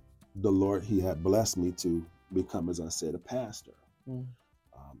 the Lord, he had blessed me to become, as I said, a pastor.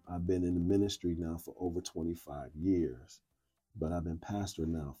 I've been in the ministry now for over 25 years. But I've been pastor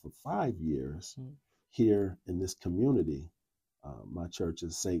now for 5 years here in this community. My church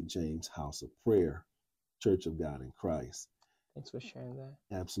is St. James House of Prayer, Church of God in Christ. Thanks for sharing that.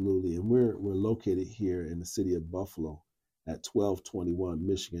 Absolutely. And we're located here in the city of Buffalo at 1221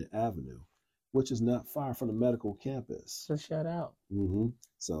 Michigan Avenue, which is not far from the medical campus. So shout out.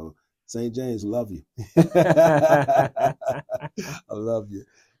 So St. James, love you. I love you.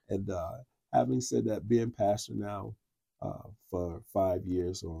 And having said that, being pastor now, for 5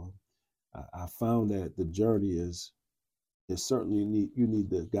 years on, I found that the journey is certainly you need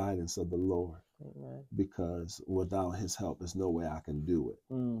the guidance of the Lord. Amen. Because without his help, there's no way I can do it.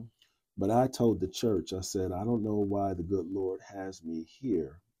 But I told the church, I said, I don't know why the good Lord has me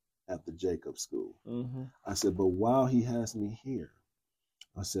here at the Jacob School. I said, but while he has me here,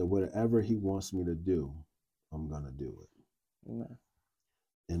 I said, whatever he wants me to do, I'm going to do it. Amen.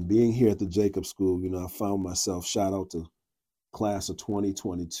 And being here at the Jacob School, I found myself, shout out to class of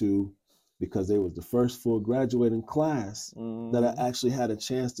 2022, because they was the first full graduating class that I actually had a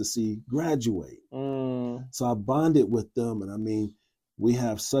chance to see graduate. So I bonded with them. And I mean, we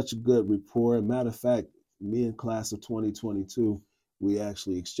have such a good rapport. And matter of fact, me and class of 2022, we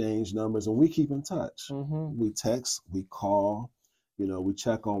actually exchange numbers and we keep in touch. We text, we call, we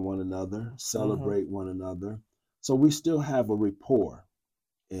check on one another, celebrate one another. So we still have a rapport.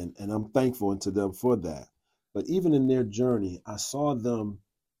 And I'm thankful to them for that. But even in their journey, I saw them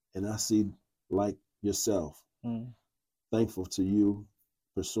and I see, like yourself, thankful to you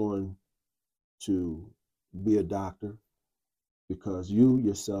pursuing to be a doctor, because you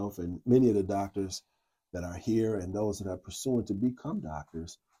yourself and many of the doctors that are here and those that are pursuing to become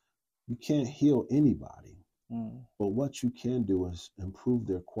doctors, you can't heal anybody. But what you can do is improve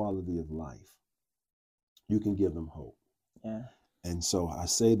their quality of life. You can give them hope. Yeah. And so I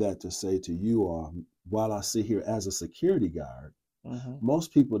say that to say to you all, while I sit here as a security guard,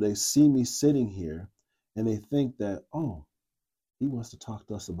 most people, they see me sitting here and they think that, oh, he wants to talk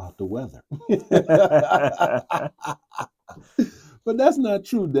to us about the weather. But that's not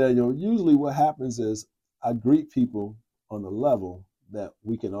true, Daniel. Usually what happens is I greet people on a level that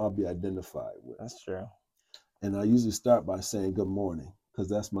we can all be identified with. That's true. And I usually start by saying good morning, because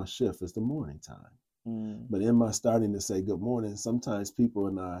that's my shift. It's the morning time. But in my starting to say good morning, sometimes people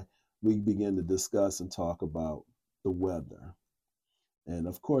and we begin to discuss and talk about the weather. And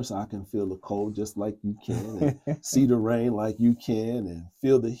of course, I can feel the cold just like you can, and see the rain like you can, and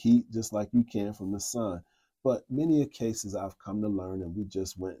feel the heat just like you can from the sun. But many cases I've come to learn, and we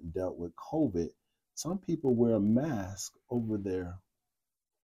just went and dealt with COVID, some people wear a mask over their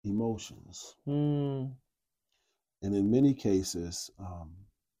emotions. And in many cases,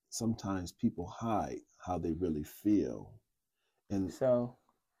 sometimes people hide how they really feel. And so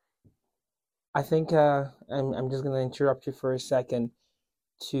I think I'm just going to interrupt you for a second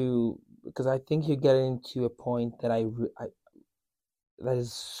because I think you're getting to a point that that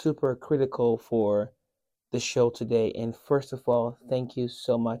is super critical for the show today. And first of all, thank you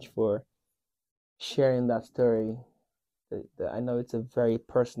so much for sharing that story. I know it's a very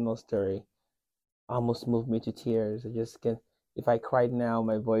personal story. Almost moved me to tears. If I cried now,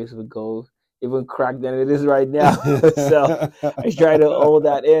 my voice would go even cracked than it is right now. So I try to hold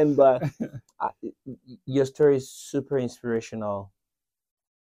that in, but your story is super inspirational.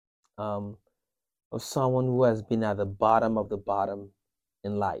 Of someone who has been at the bottom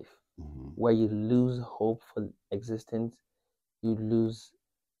in life, where you lose hope for existence, you lose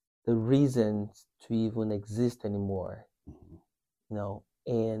the reasons to even exist anymore. You know,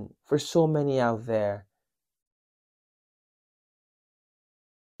 and for so many out there,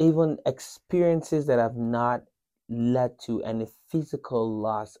 even experiences that have not led to any physical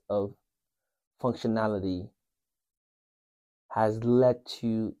loss of functionality has led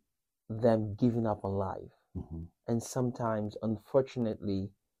to them giving up on life. And sometimes,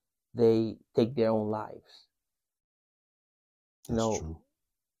 unfortunately, they take their own lives. That's true.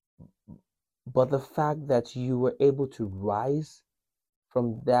 But the fact that you were able to rise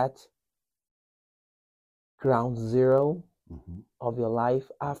from that ground zero of your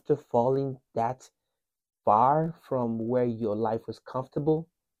life after falling that far from where your life was comfortable,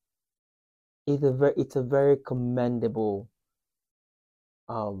 it's a very commendable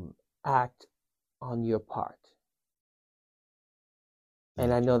act on your part.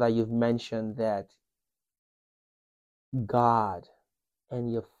 And I know that you've mentioned that God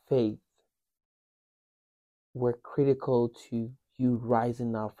and your faith were critical to you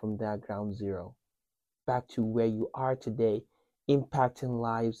rising up from that ground zero back to where you are today, impacting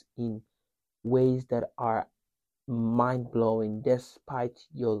lives in ways that are mind-blowing despite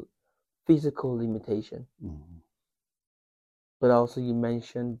your physical limitation. But also you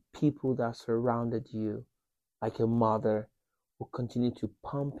mentioned people that surrounded you, like your mother, who continue to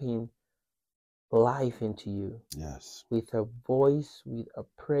pump in life into you. Yes. With her voice, with her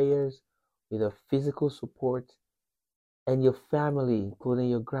prayers, with her physical support, and your family, including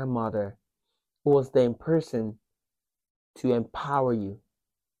your grandmother, who was there in person to empower you.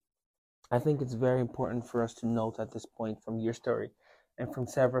 I think it's very important for us to note at this point from your story and from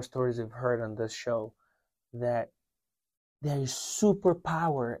several stories we've heard on this show that there is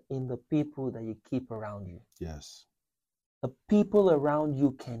superpower in the people that you keep around you. Yes. The people around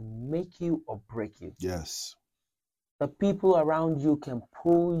you can make you or break you. Yes. The people around you can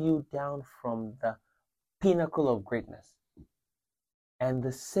pull you down from the pinnacle of greatness. And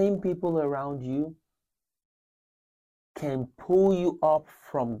the same people around you can pull you up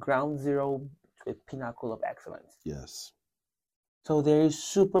from ground zero to a pinnacle of excellence. Yes. So there is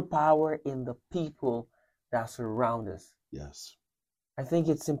superpower in the people that surround us. Yes. I think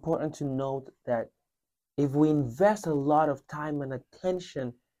it's important to note that if we invest a lot of time and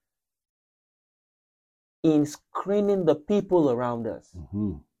attention in screening the people around us,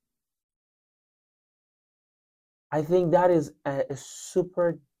 I think that is a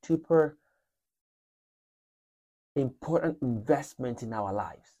super duper important investment in our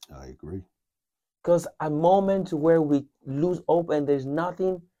lives. I agree. Because a moment where we lose hope and there's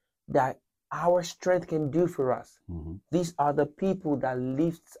nothing that our strength can do for us, these are the people that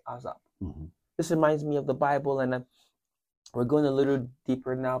lift us up. This reminds me of the Bible, and we're going a little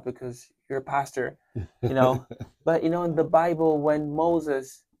deeper now because you're a pastor, you know. But, you know, in the Bible, when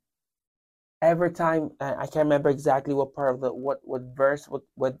Moses, every time, I can't remember exactly what part of what verse,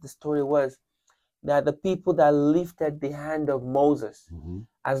 what the story was, that the people that lifted the hand of Moses,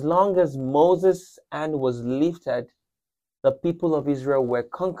 as long as Moses' hand was lifted, the people of Israel were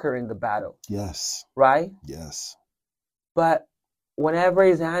conquering the battle. Yes. Right? Yes. But whenever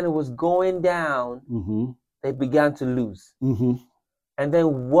his hand was going down, they began to lose. And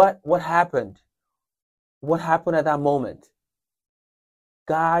then what happened? What happened at that moment?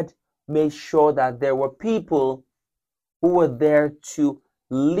 God made sure that there were people who were there to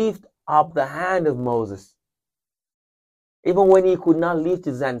lift up the hand of Moses, even when he could not lift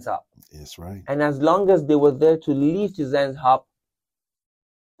his hands up. That's right. And as long as they were there to lift his hands up,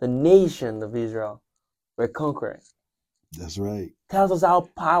 the nation of Israel were conquering. That's right. Tells us how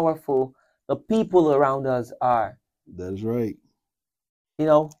powerful the people around us are. That's right. You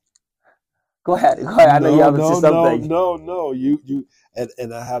know, go ahead. I know you have to say something. No. You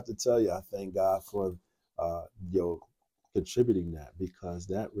and I have to tell you, I thank God for your contributing that, because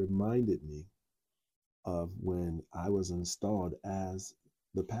that reminded me of when I was installed as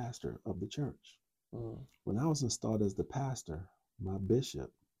the pastor of the church. When I was installed as the pastor, my bishop,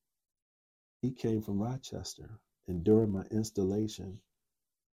 he came from Rochester, and during my installation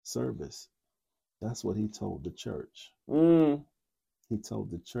service, that's what he told the church. He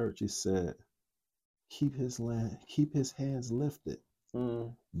told the church, he said, keep his hands lifted.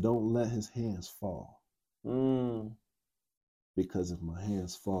 Don't let his hands fall. Because if my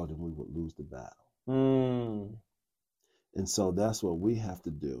hands fall, then we would lose the battle. And so that's what we have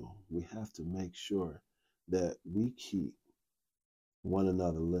to do. We have to make sure that we keep one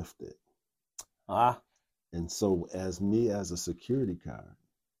another lifted. And so as a security guard,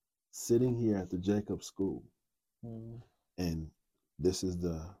 sitting here at the Jacob School, and this is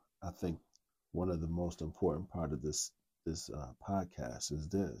I think one of the most important part of this podcast is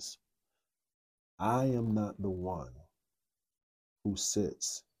this: I am not the one who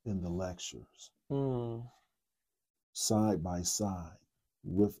sits in the lectures side by side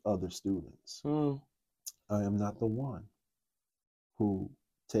with other students. I am not the one who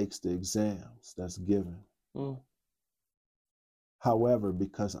takes the exams that's given. However,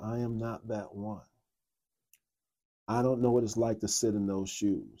 because I am not that one, I don't know what it's like to sit in those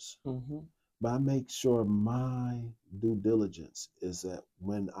shoes. But I make sure my due diligence is that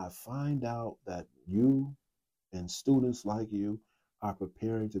when I find out that you and students like you are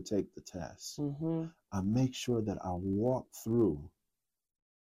preparing to take the test, I make sure that I walk through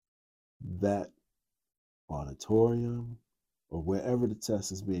that auditorium or wherever the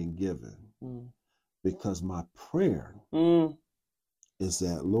test is being given, because my prayer is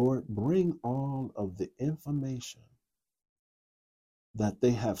that, Lord, bring all of the information that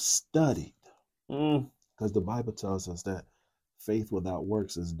they have studied, because the Bible tells us that faith without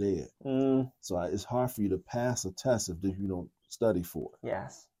works is dead. So it's hard for you to pass a test if you don't study for it.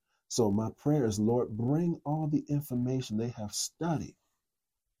 Yes. So my prayer is, Lord, bring all the information they have studied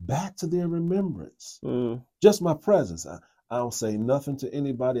back to their remembrance. Just my presence. I don't say nothing to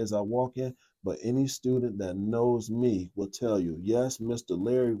anybody as I walk in, but any student that knows me will tell you, yes, Mr.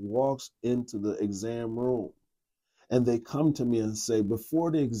 Larry walks into the exam room. And they come to me and say,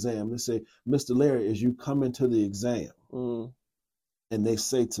 before the exam, they say, Mr. Larry, as you come into the exam, and they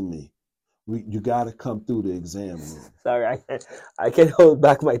say to me, you got to come through the exam room. Sorry, I can't hold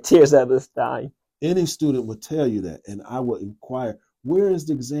back my tears at this time. Any student would tell you that, and I would inquire, where is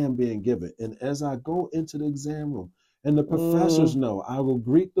the exam being given? And as I go into the exam room, and the professors know, I will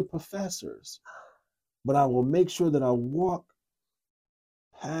greet the professors, but I will make sure that I walk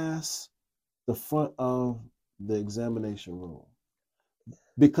past the front of the examination room,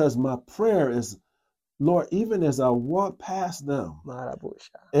 because my prayer is, Lord, even as I walk past them,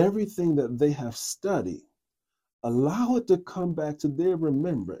 everything that they have studied, allow it to come back to their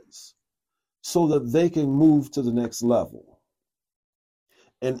remembrance so that they can move to the next level.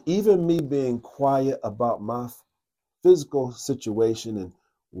 And even me being quiet about my physical situation and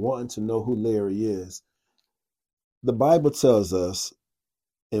wanting to know who Larry is, the Bible tells us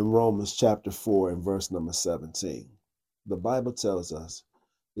in Romans chapter 4 and verse number 17, the Bible tells us,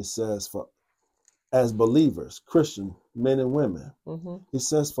 it says, for as believers, Christian men and women, it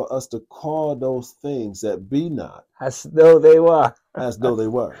says for us to call those things that be not as though they were. As though they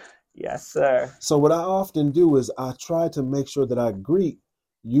were. Yes, sir. So what I often do is I try to make sure that I greet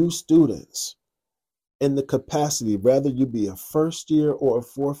you students in the capacity, whether you be a first year or a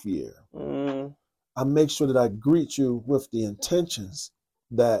fourth year. I make sure that I greet you with the intentions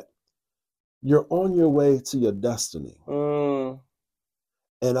that you're on your way to your destiny.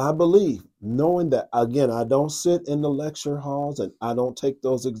 And I believe, knowing that, again, I don't sit in the lecture halls and I don't take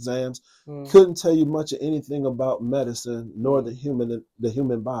those exams, couldn't tell you much of anything about medicine nor the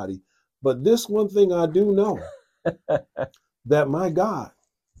human body. But this one thing I do know, that my God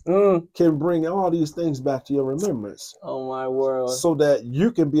can bring all these things back to your remembrance. Oh, my world. So that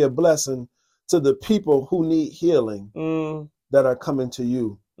you can be a blessing to the people who need healing that are coming to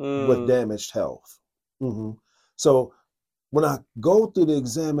you with damaged health. So when I go through the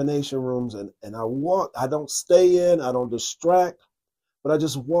examination rooms and I walk, I don't stay in, I don't distract, but I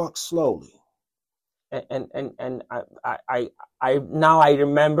just walk slowly. And I now I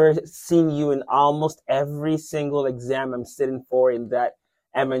remember seeing you in almost every single exam I'm sitting for in that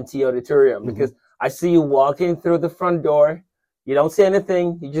M&T auditorium, because I see you walking through the front door. You don't say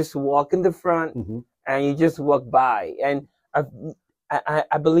anything. You just walk in the front and you just walk by. And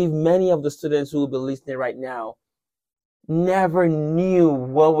I believe many of the students who will be listening right now never knew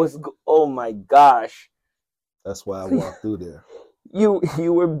what was, oh my gosh. That's why I walked through there. You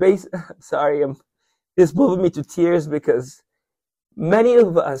were sorry, this moving me to tears, because many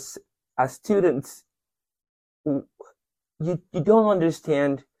of us as students, you don't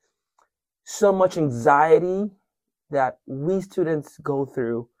understand so much anxiety that we students go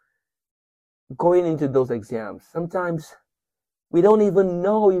through going into those exams. Sometimes we don't even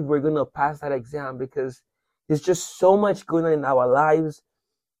know if we're going to pass that exam because there's just so much going on in our lives.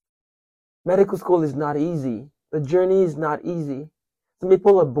 Medical school is not easy. The journey is not easy. Some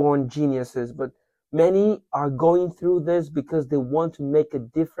people are born geniuses, but many are going through this because they want to make a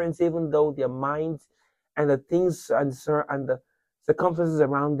difference, even though their minds and the things and the circumstances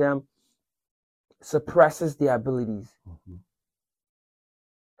around them suppresses their abilities.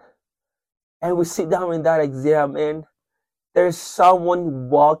 And we sit down in that exam and there's someone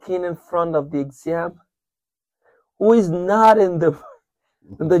walking in front of the exam who is not in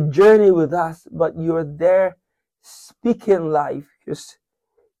the journey with us, but you're there speaking life.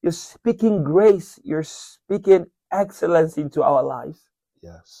 You're speaking grace. You're speaking excellence into our lives.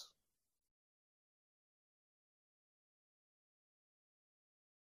 Yes.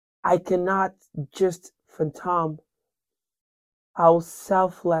 I cannot just fathom how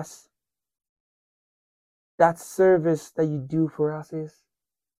selfless that service that you do for us is.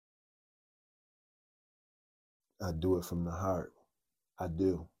 I do it from the heart. I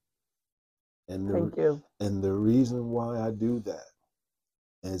do. And Thank you. And the reason why I do that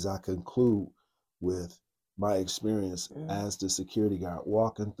is I conclude with my experience as the security guard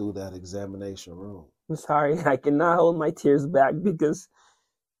walking through that examination room. I'm sorry, I cannot hold my tears back because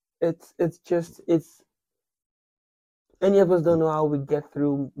it's any of us don't know how we get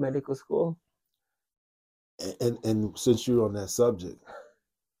through medical school. And since you're on that subject,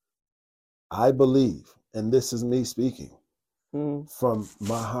 I believe, and this is me speaking from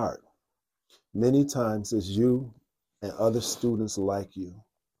my heart, many times as you and other students like you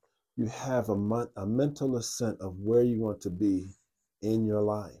have a mental assent of where you want to be in your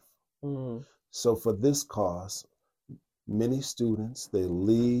life. So for this cause, many students, they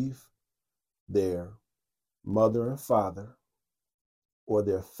leave their mother and father or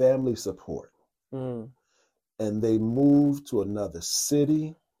their family support and they move to another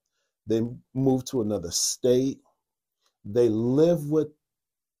city, they move to another state, they live with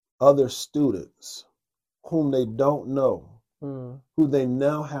other students whom they don't know, who they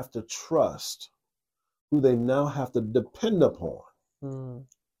now have to trust, who they now have to depend upon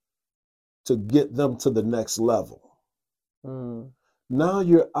to get them to the next level. Now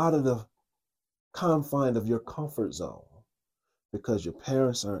you're out of the confine of your comfort zone because your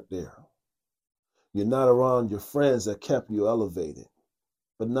parents aren't there. You're not around your friends that kept you elevated.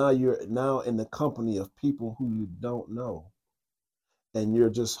 But now you're now in the company of people who you don't know. And you're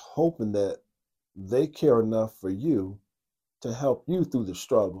just hoping that they care enough for you to help you through the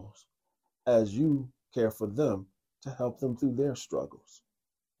struggles as you care for them to help them through their struggles.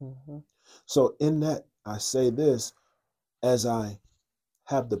 So in that, I say this, as I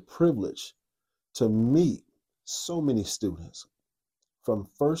have the privilege to meet so many students from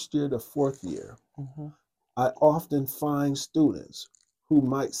first year to fourth year, I often find students who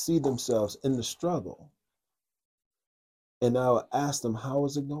might see themselves in the struggle. And I'll ask them, how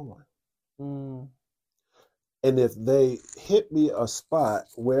is it going? And if they hit me a spot,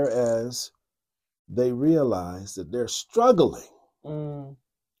 whereas they realize that they're struggling,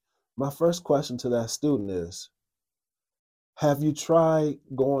 my first question to that student is, have you tried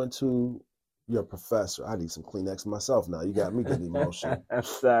going to your professor? I need some Kleenex myself now. You got me getting emotional.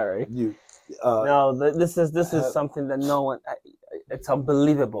 Sorry. You, no, this is something that no one, it's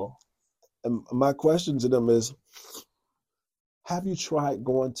unbelievable. And my question to them is, have you tried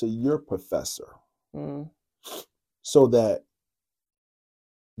going to your professor so that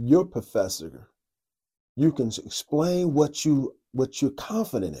your professor, you can explain what you're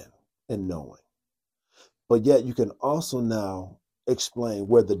confident in knowing, but yet you can also now explain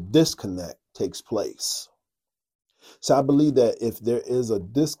where the disconnect takes place. So I believe that if there is a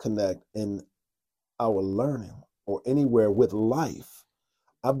disconnect in our learning or anywhere with life,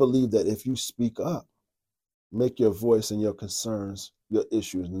 I believe that if you speak up, make your voice and your concerns, your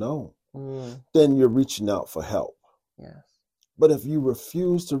issues known, then you're reaching out for help. Yes. But if you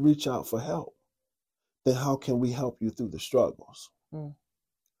refuse to reach out for help, then how can we help you through the struggles?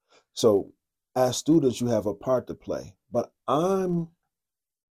 So as students, you have a part to play, but I'm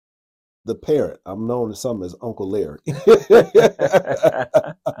the parent. I'm known to some as Uncle Larry.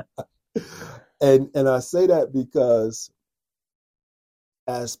 And I say that because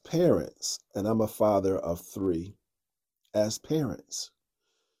as parents, and I'm a father of 3, as parents,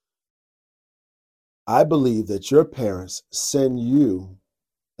 I believe that your parents send you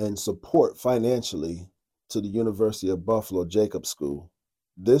and support financially to the University of Buffalo Jacob School,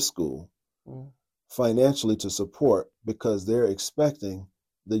 this school, financially to support because they're expecting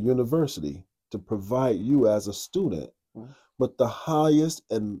the university to provide you as a student with the highest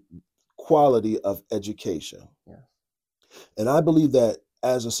and quality of education. And I believe that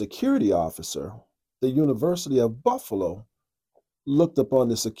as a security officer, the University of Buffalo looked upon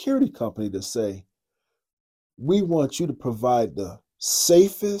the security company to say, we want you to provide the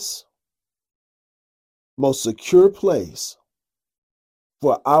safest, most secure place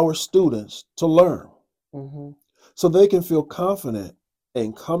for our students to learn so they can feel confident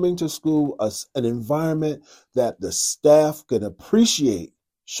in coming to school, an environment that the staff can appreciate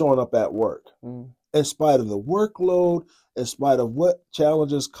showing up at work. In spite of the workload, in spite of what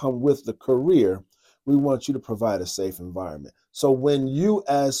challenges come with the career, We want you to provide a safe environment. So when you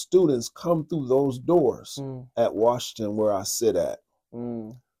as students come through those doors at Washington, where I sit at,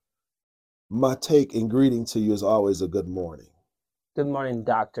 my take and greeting to you is always a good morning. Good morning,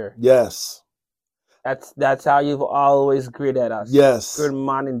 doctor. Yes. That's how you've always greeted us. Yes. Good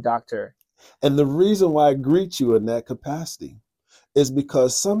morning, doctor. And the reason why I greet you in that capacity is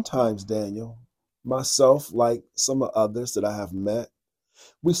because sometimes, Daniel, myself, like some of others that I have met,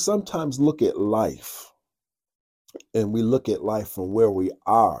 we sometimes look at life and we look at life from where we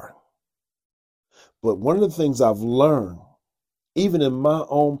are. But one of the things I've learned, even in my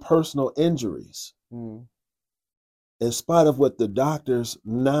own personal injuries, in spite of what the doctors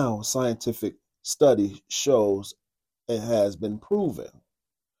now scientific study shows and has been proven,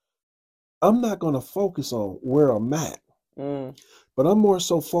 I'm not going to focus on where I'm at, but I'm more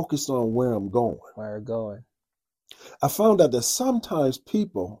so focused on where I'm going. Where I'm going. I found out that sometimes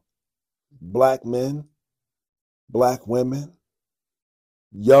people, black men, black women,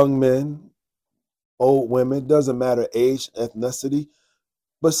 young men, old women, doesn't matter age, ethnicity,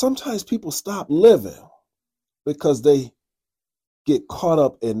 but sometimes people stop living because they get caught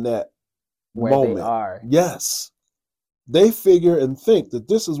up in that where moment. They are. Yes. They figure and think that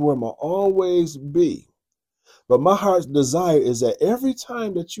this is where I'll always be. But my heart's desire is that every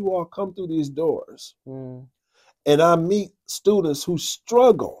time that you all come through these doors and I meet students who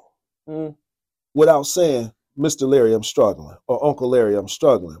struggle without saying, Mr. Larry, I'm struggling, or Uncle Larry, I'm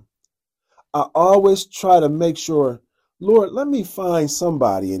struggling, I always try to make sure, Lord, let me find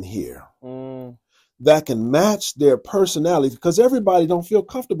somebody in here that can match their personality, because everybody don't feel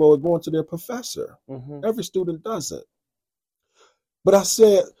comfortable with going to their professor. Every student doesn't. But I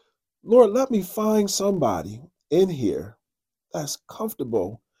said, Lord, let me find somebody in here that's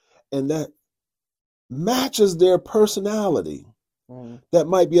comfortable and that matches their personality, that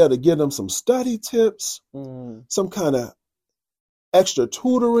might be able to give them some study tips, some kind of extra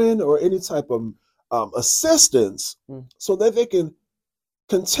tutoring or any type of assistance so that they can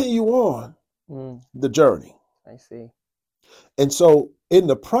continue on the journey. I see. And so in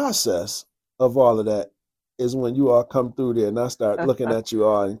the process of all of that is when you all come through there and I start looking at you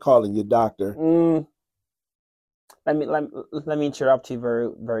all and calling you doctor. Let me interrupt you very,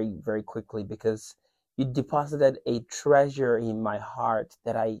 very, very quickly, because you deposited a treasure in my heart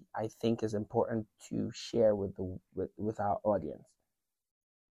that I think is important to share with our audience.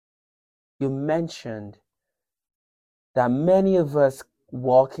 You mentioned that many of us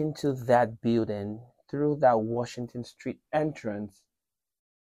walk into that building through that Washington Street entrance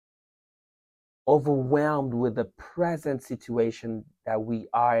overwhelmed with the present situation that we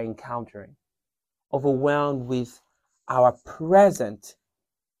are encountering, overwhelmed with our present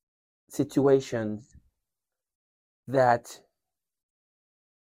situation that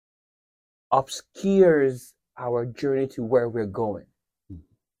obscures our journey to where we're going.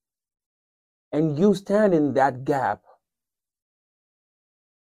 And you stand in that gap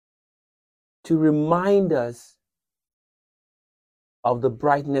to remind us of the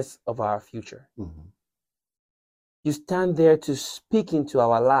brightness of our future. You stand there to speak into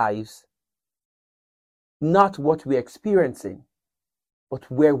our lives, not what we're experiencing, but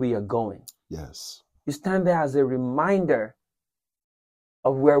where we are going. Yes. You stand there as a reminder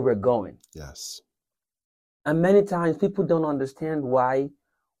of where we're going. Yes. And many times people don't understand why,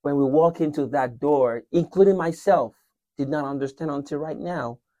 when we walk into that door, including myself, did not understand until right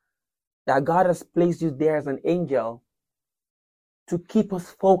now, that God has placed you there as an angel to keep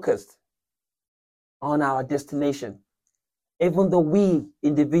us focused on our destination, even though we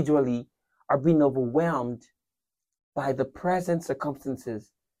individually are being overwhelmed by the present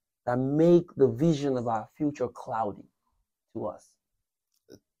circumstances that make the vision of our future cloudy to us.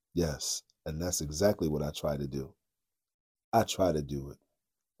 Yes, and that's exactly what I try to do. I try to do it.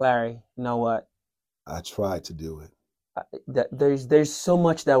 Larry, you know what? I try to do it. There's so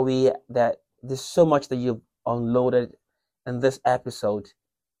much there's so much that you've unloaded in this episode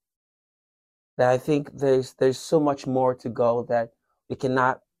that I think there's so much more to go that we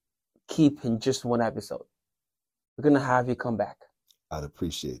cannot keep in just one episode. We're gonna have you come back. I'd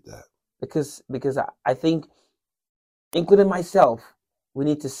appreciate that. Because I think, including myself, we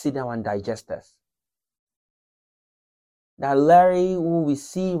need to sit down and digest this. Now, Larry, who we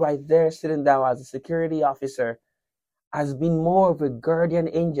see right there sitting down as a security officer, has been more of a guardian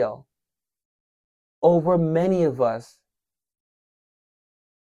angel over many of us.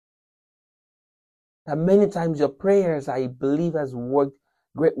 That many times your prayers, I believe, has worked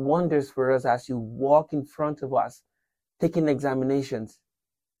great wonders for us as you walk in front of us, taking examinations.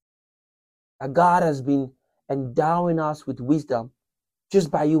 That God has been endowing us with wisdom just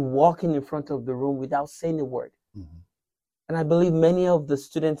by you walking in front of the room without saying a word. Mm-hmm. And I believe many of the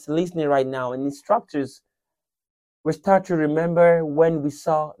students listening right now and instructors will start to remember when we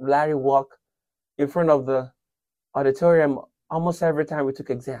saw Larry walk in front of the auditorium almost every time we took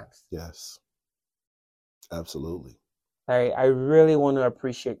exams. Yes, absolutely. Larry, I really want to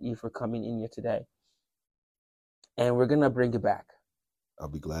appreciate you for coming in here today. And we're going to bring you back. I'll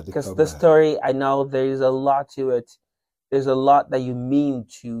be glad to come Because the back. story, I know there's a lot to it. There's a lot that you mean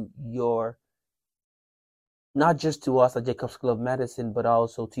to your, not just to us at Jacobs School of Medicine, but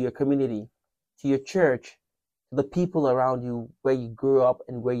also to your community, to your church, to the people around you, where you grew up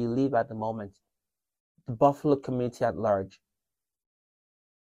and where you live at the moment, the Buffalo community at large.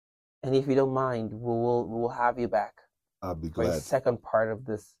 And if you don't mind, we'll have you back I'll be for the glad. second part of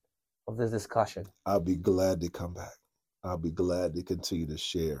this discussion. I'll be glad to come back. I'll be glad to continue to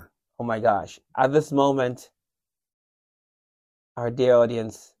share. Oh my gosh. At this moment, our dear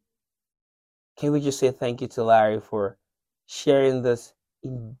audience, can we just say thank you to Larry for sharing this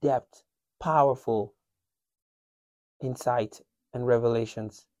in-depth, powerful insight and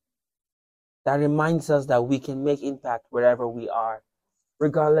revelations that reminds us that we can make impact wherever we are,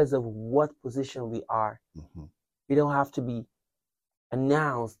 regardless of what position we are. Mm-hmm. We don't have to be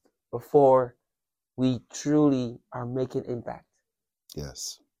announced before we truly are making impact.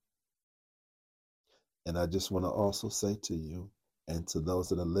 Yes. And I just want to also say to you and to those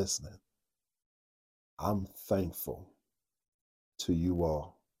that are listening, I'm thankful to you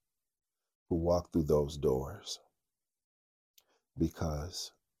all who walk through those doors,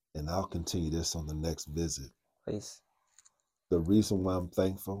 because, and I'll continue this on the next visit, Please. the reason why I'm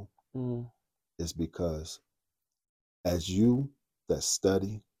thankful is because as you that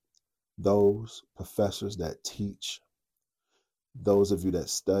study, those professors that teach, those of you that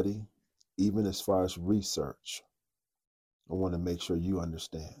study, even as far as research, I want to make sure you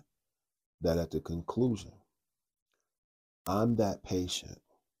understand that at the conclusion, I'm that patient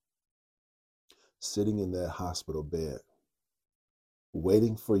sitting in that hospital bed,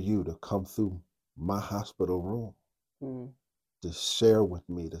 waiting for you to come through my hospital room to share with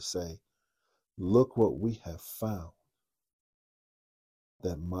me, to say, look what we have found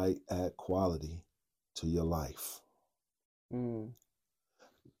that might add quality to your life.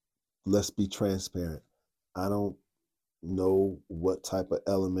 Let's be transparent. I don't know what type of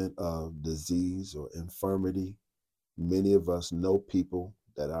element of disease or infirmity many of us know people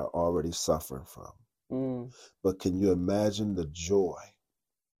that are already suffering from. But can you imagine the joy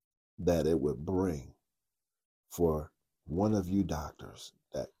that it would bring for one of you doctors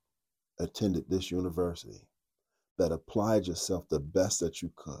that attended this university, that applied yourself the best that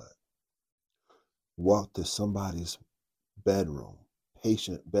you could, walk to somebody's bedroom,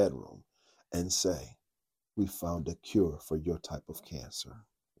 patient bedroom, and say, we found a cure for your type of cancer.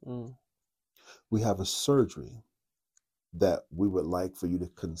 We have a surgery that we would like for you to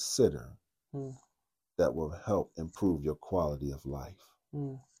consider that will help improve your quality of life.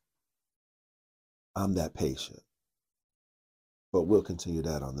 I'm that patient. But we'll continue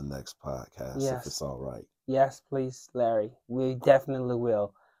that on the next podcast, if it's all right. Yes, please, Larry. We definitely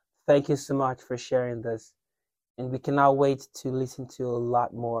will. Thank you so much for sharing this. And we cannot wait to listen to a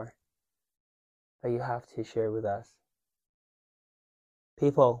lot more that you have to share with us.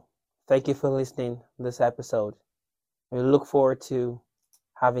 People, thank you for listening to this episode. We look forward to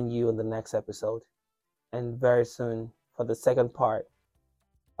having you in the next episode, and very soon for the second part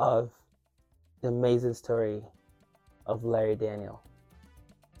of the amazing story of Larry Daniel,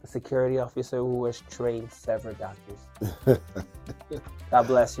 a security officer who has trained several doctors. God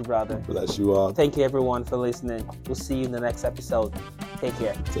bless you, brother. Bless you all. Thank you, everyone, for listening. We'll see you in the next episode. Take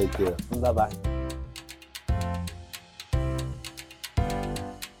care. Take care. Bye-bye.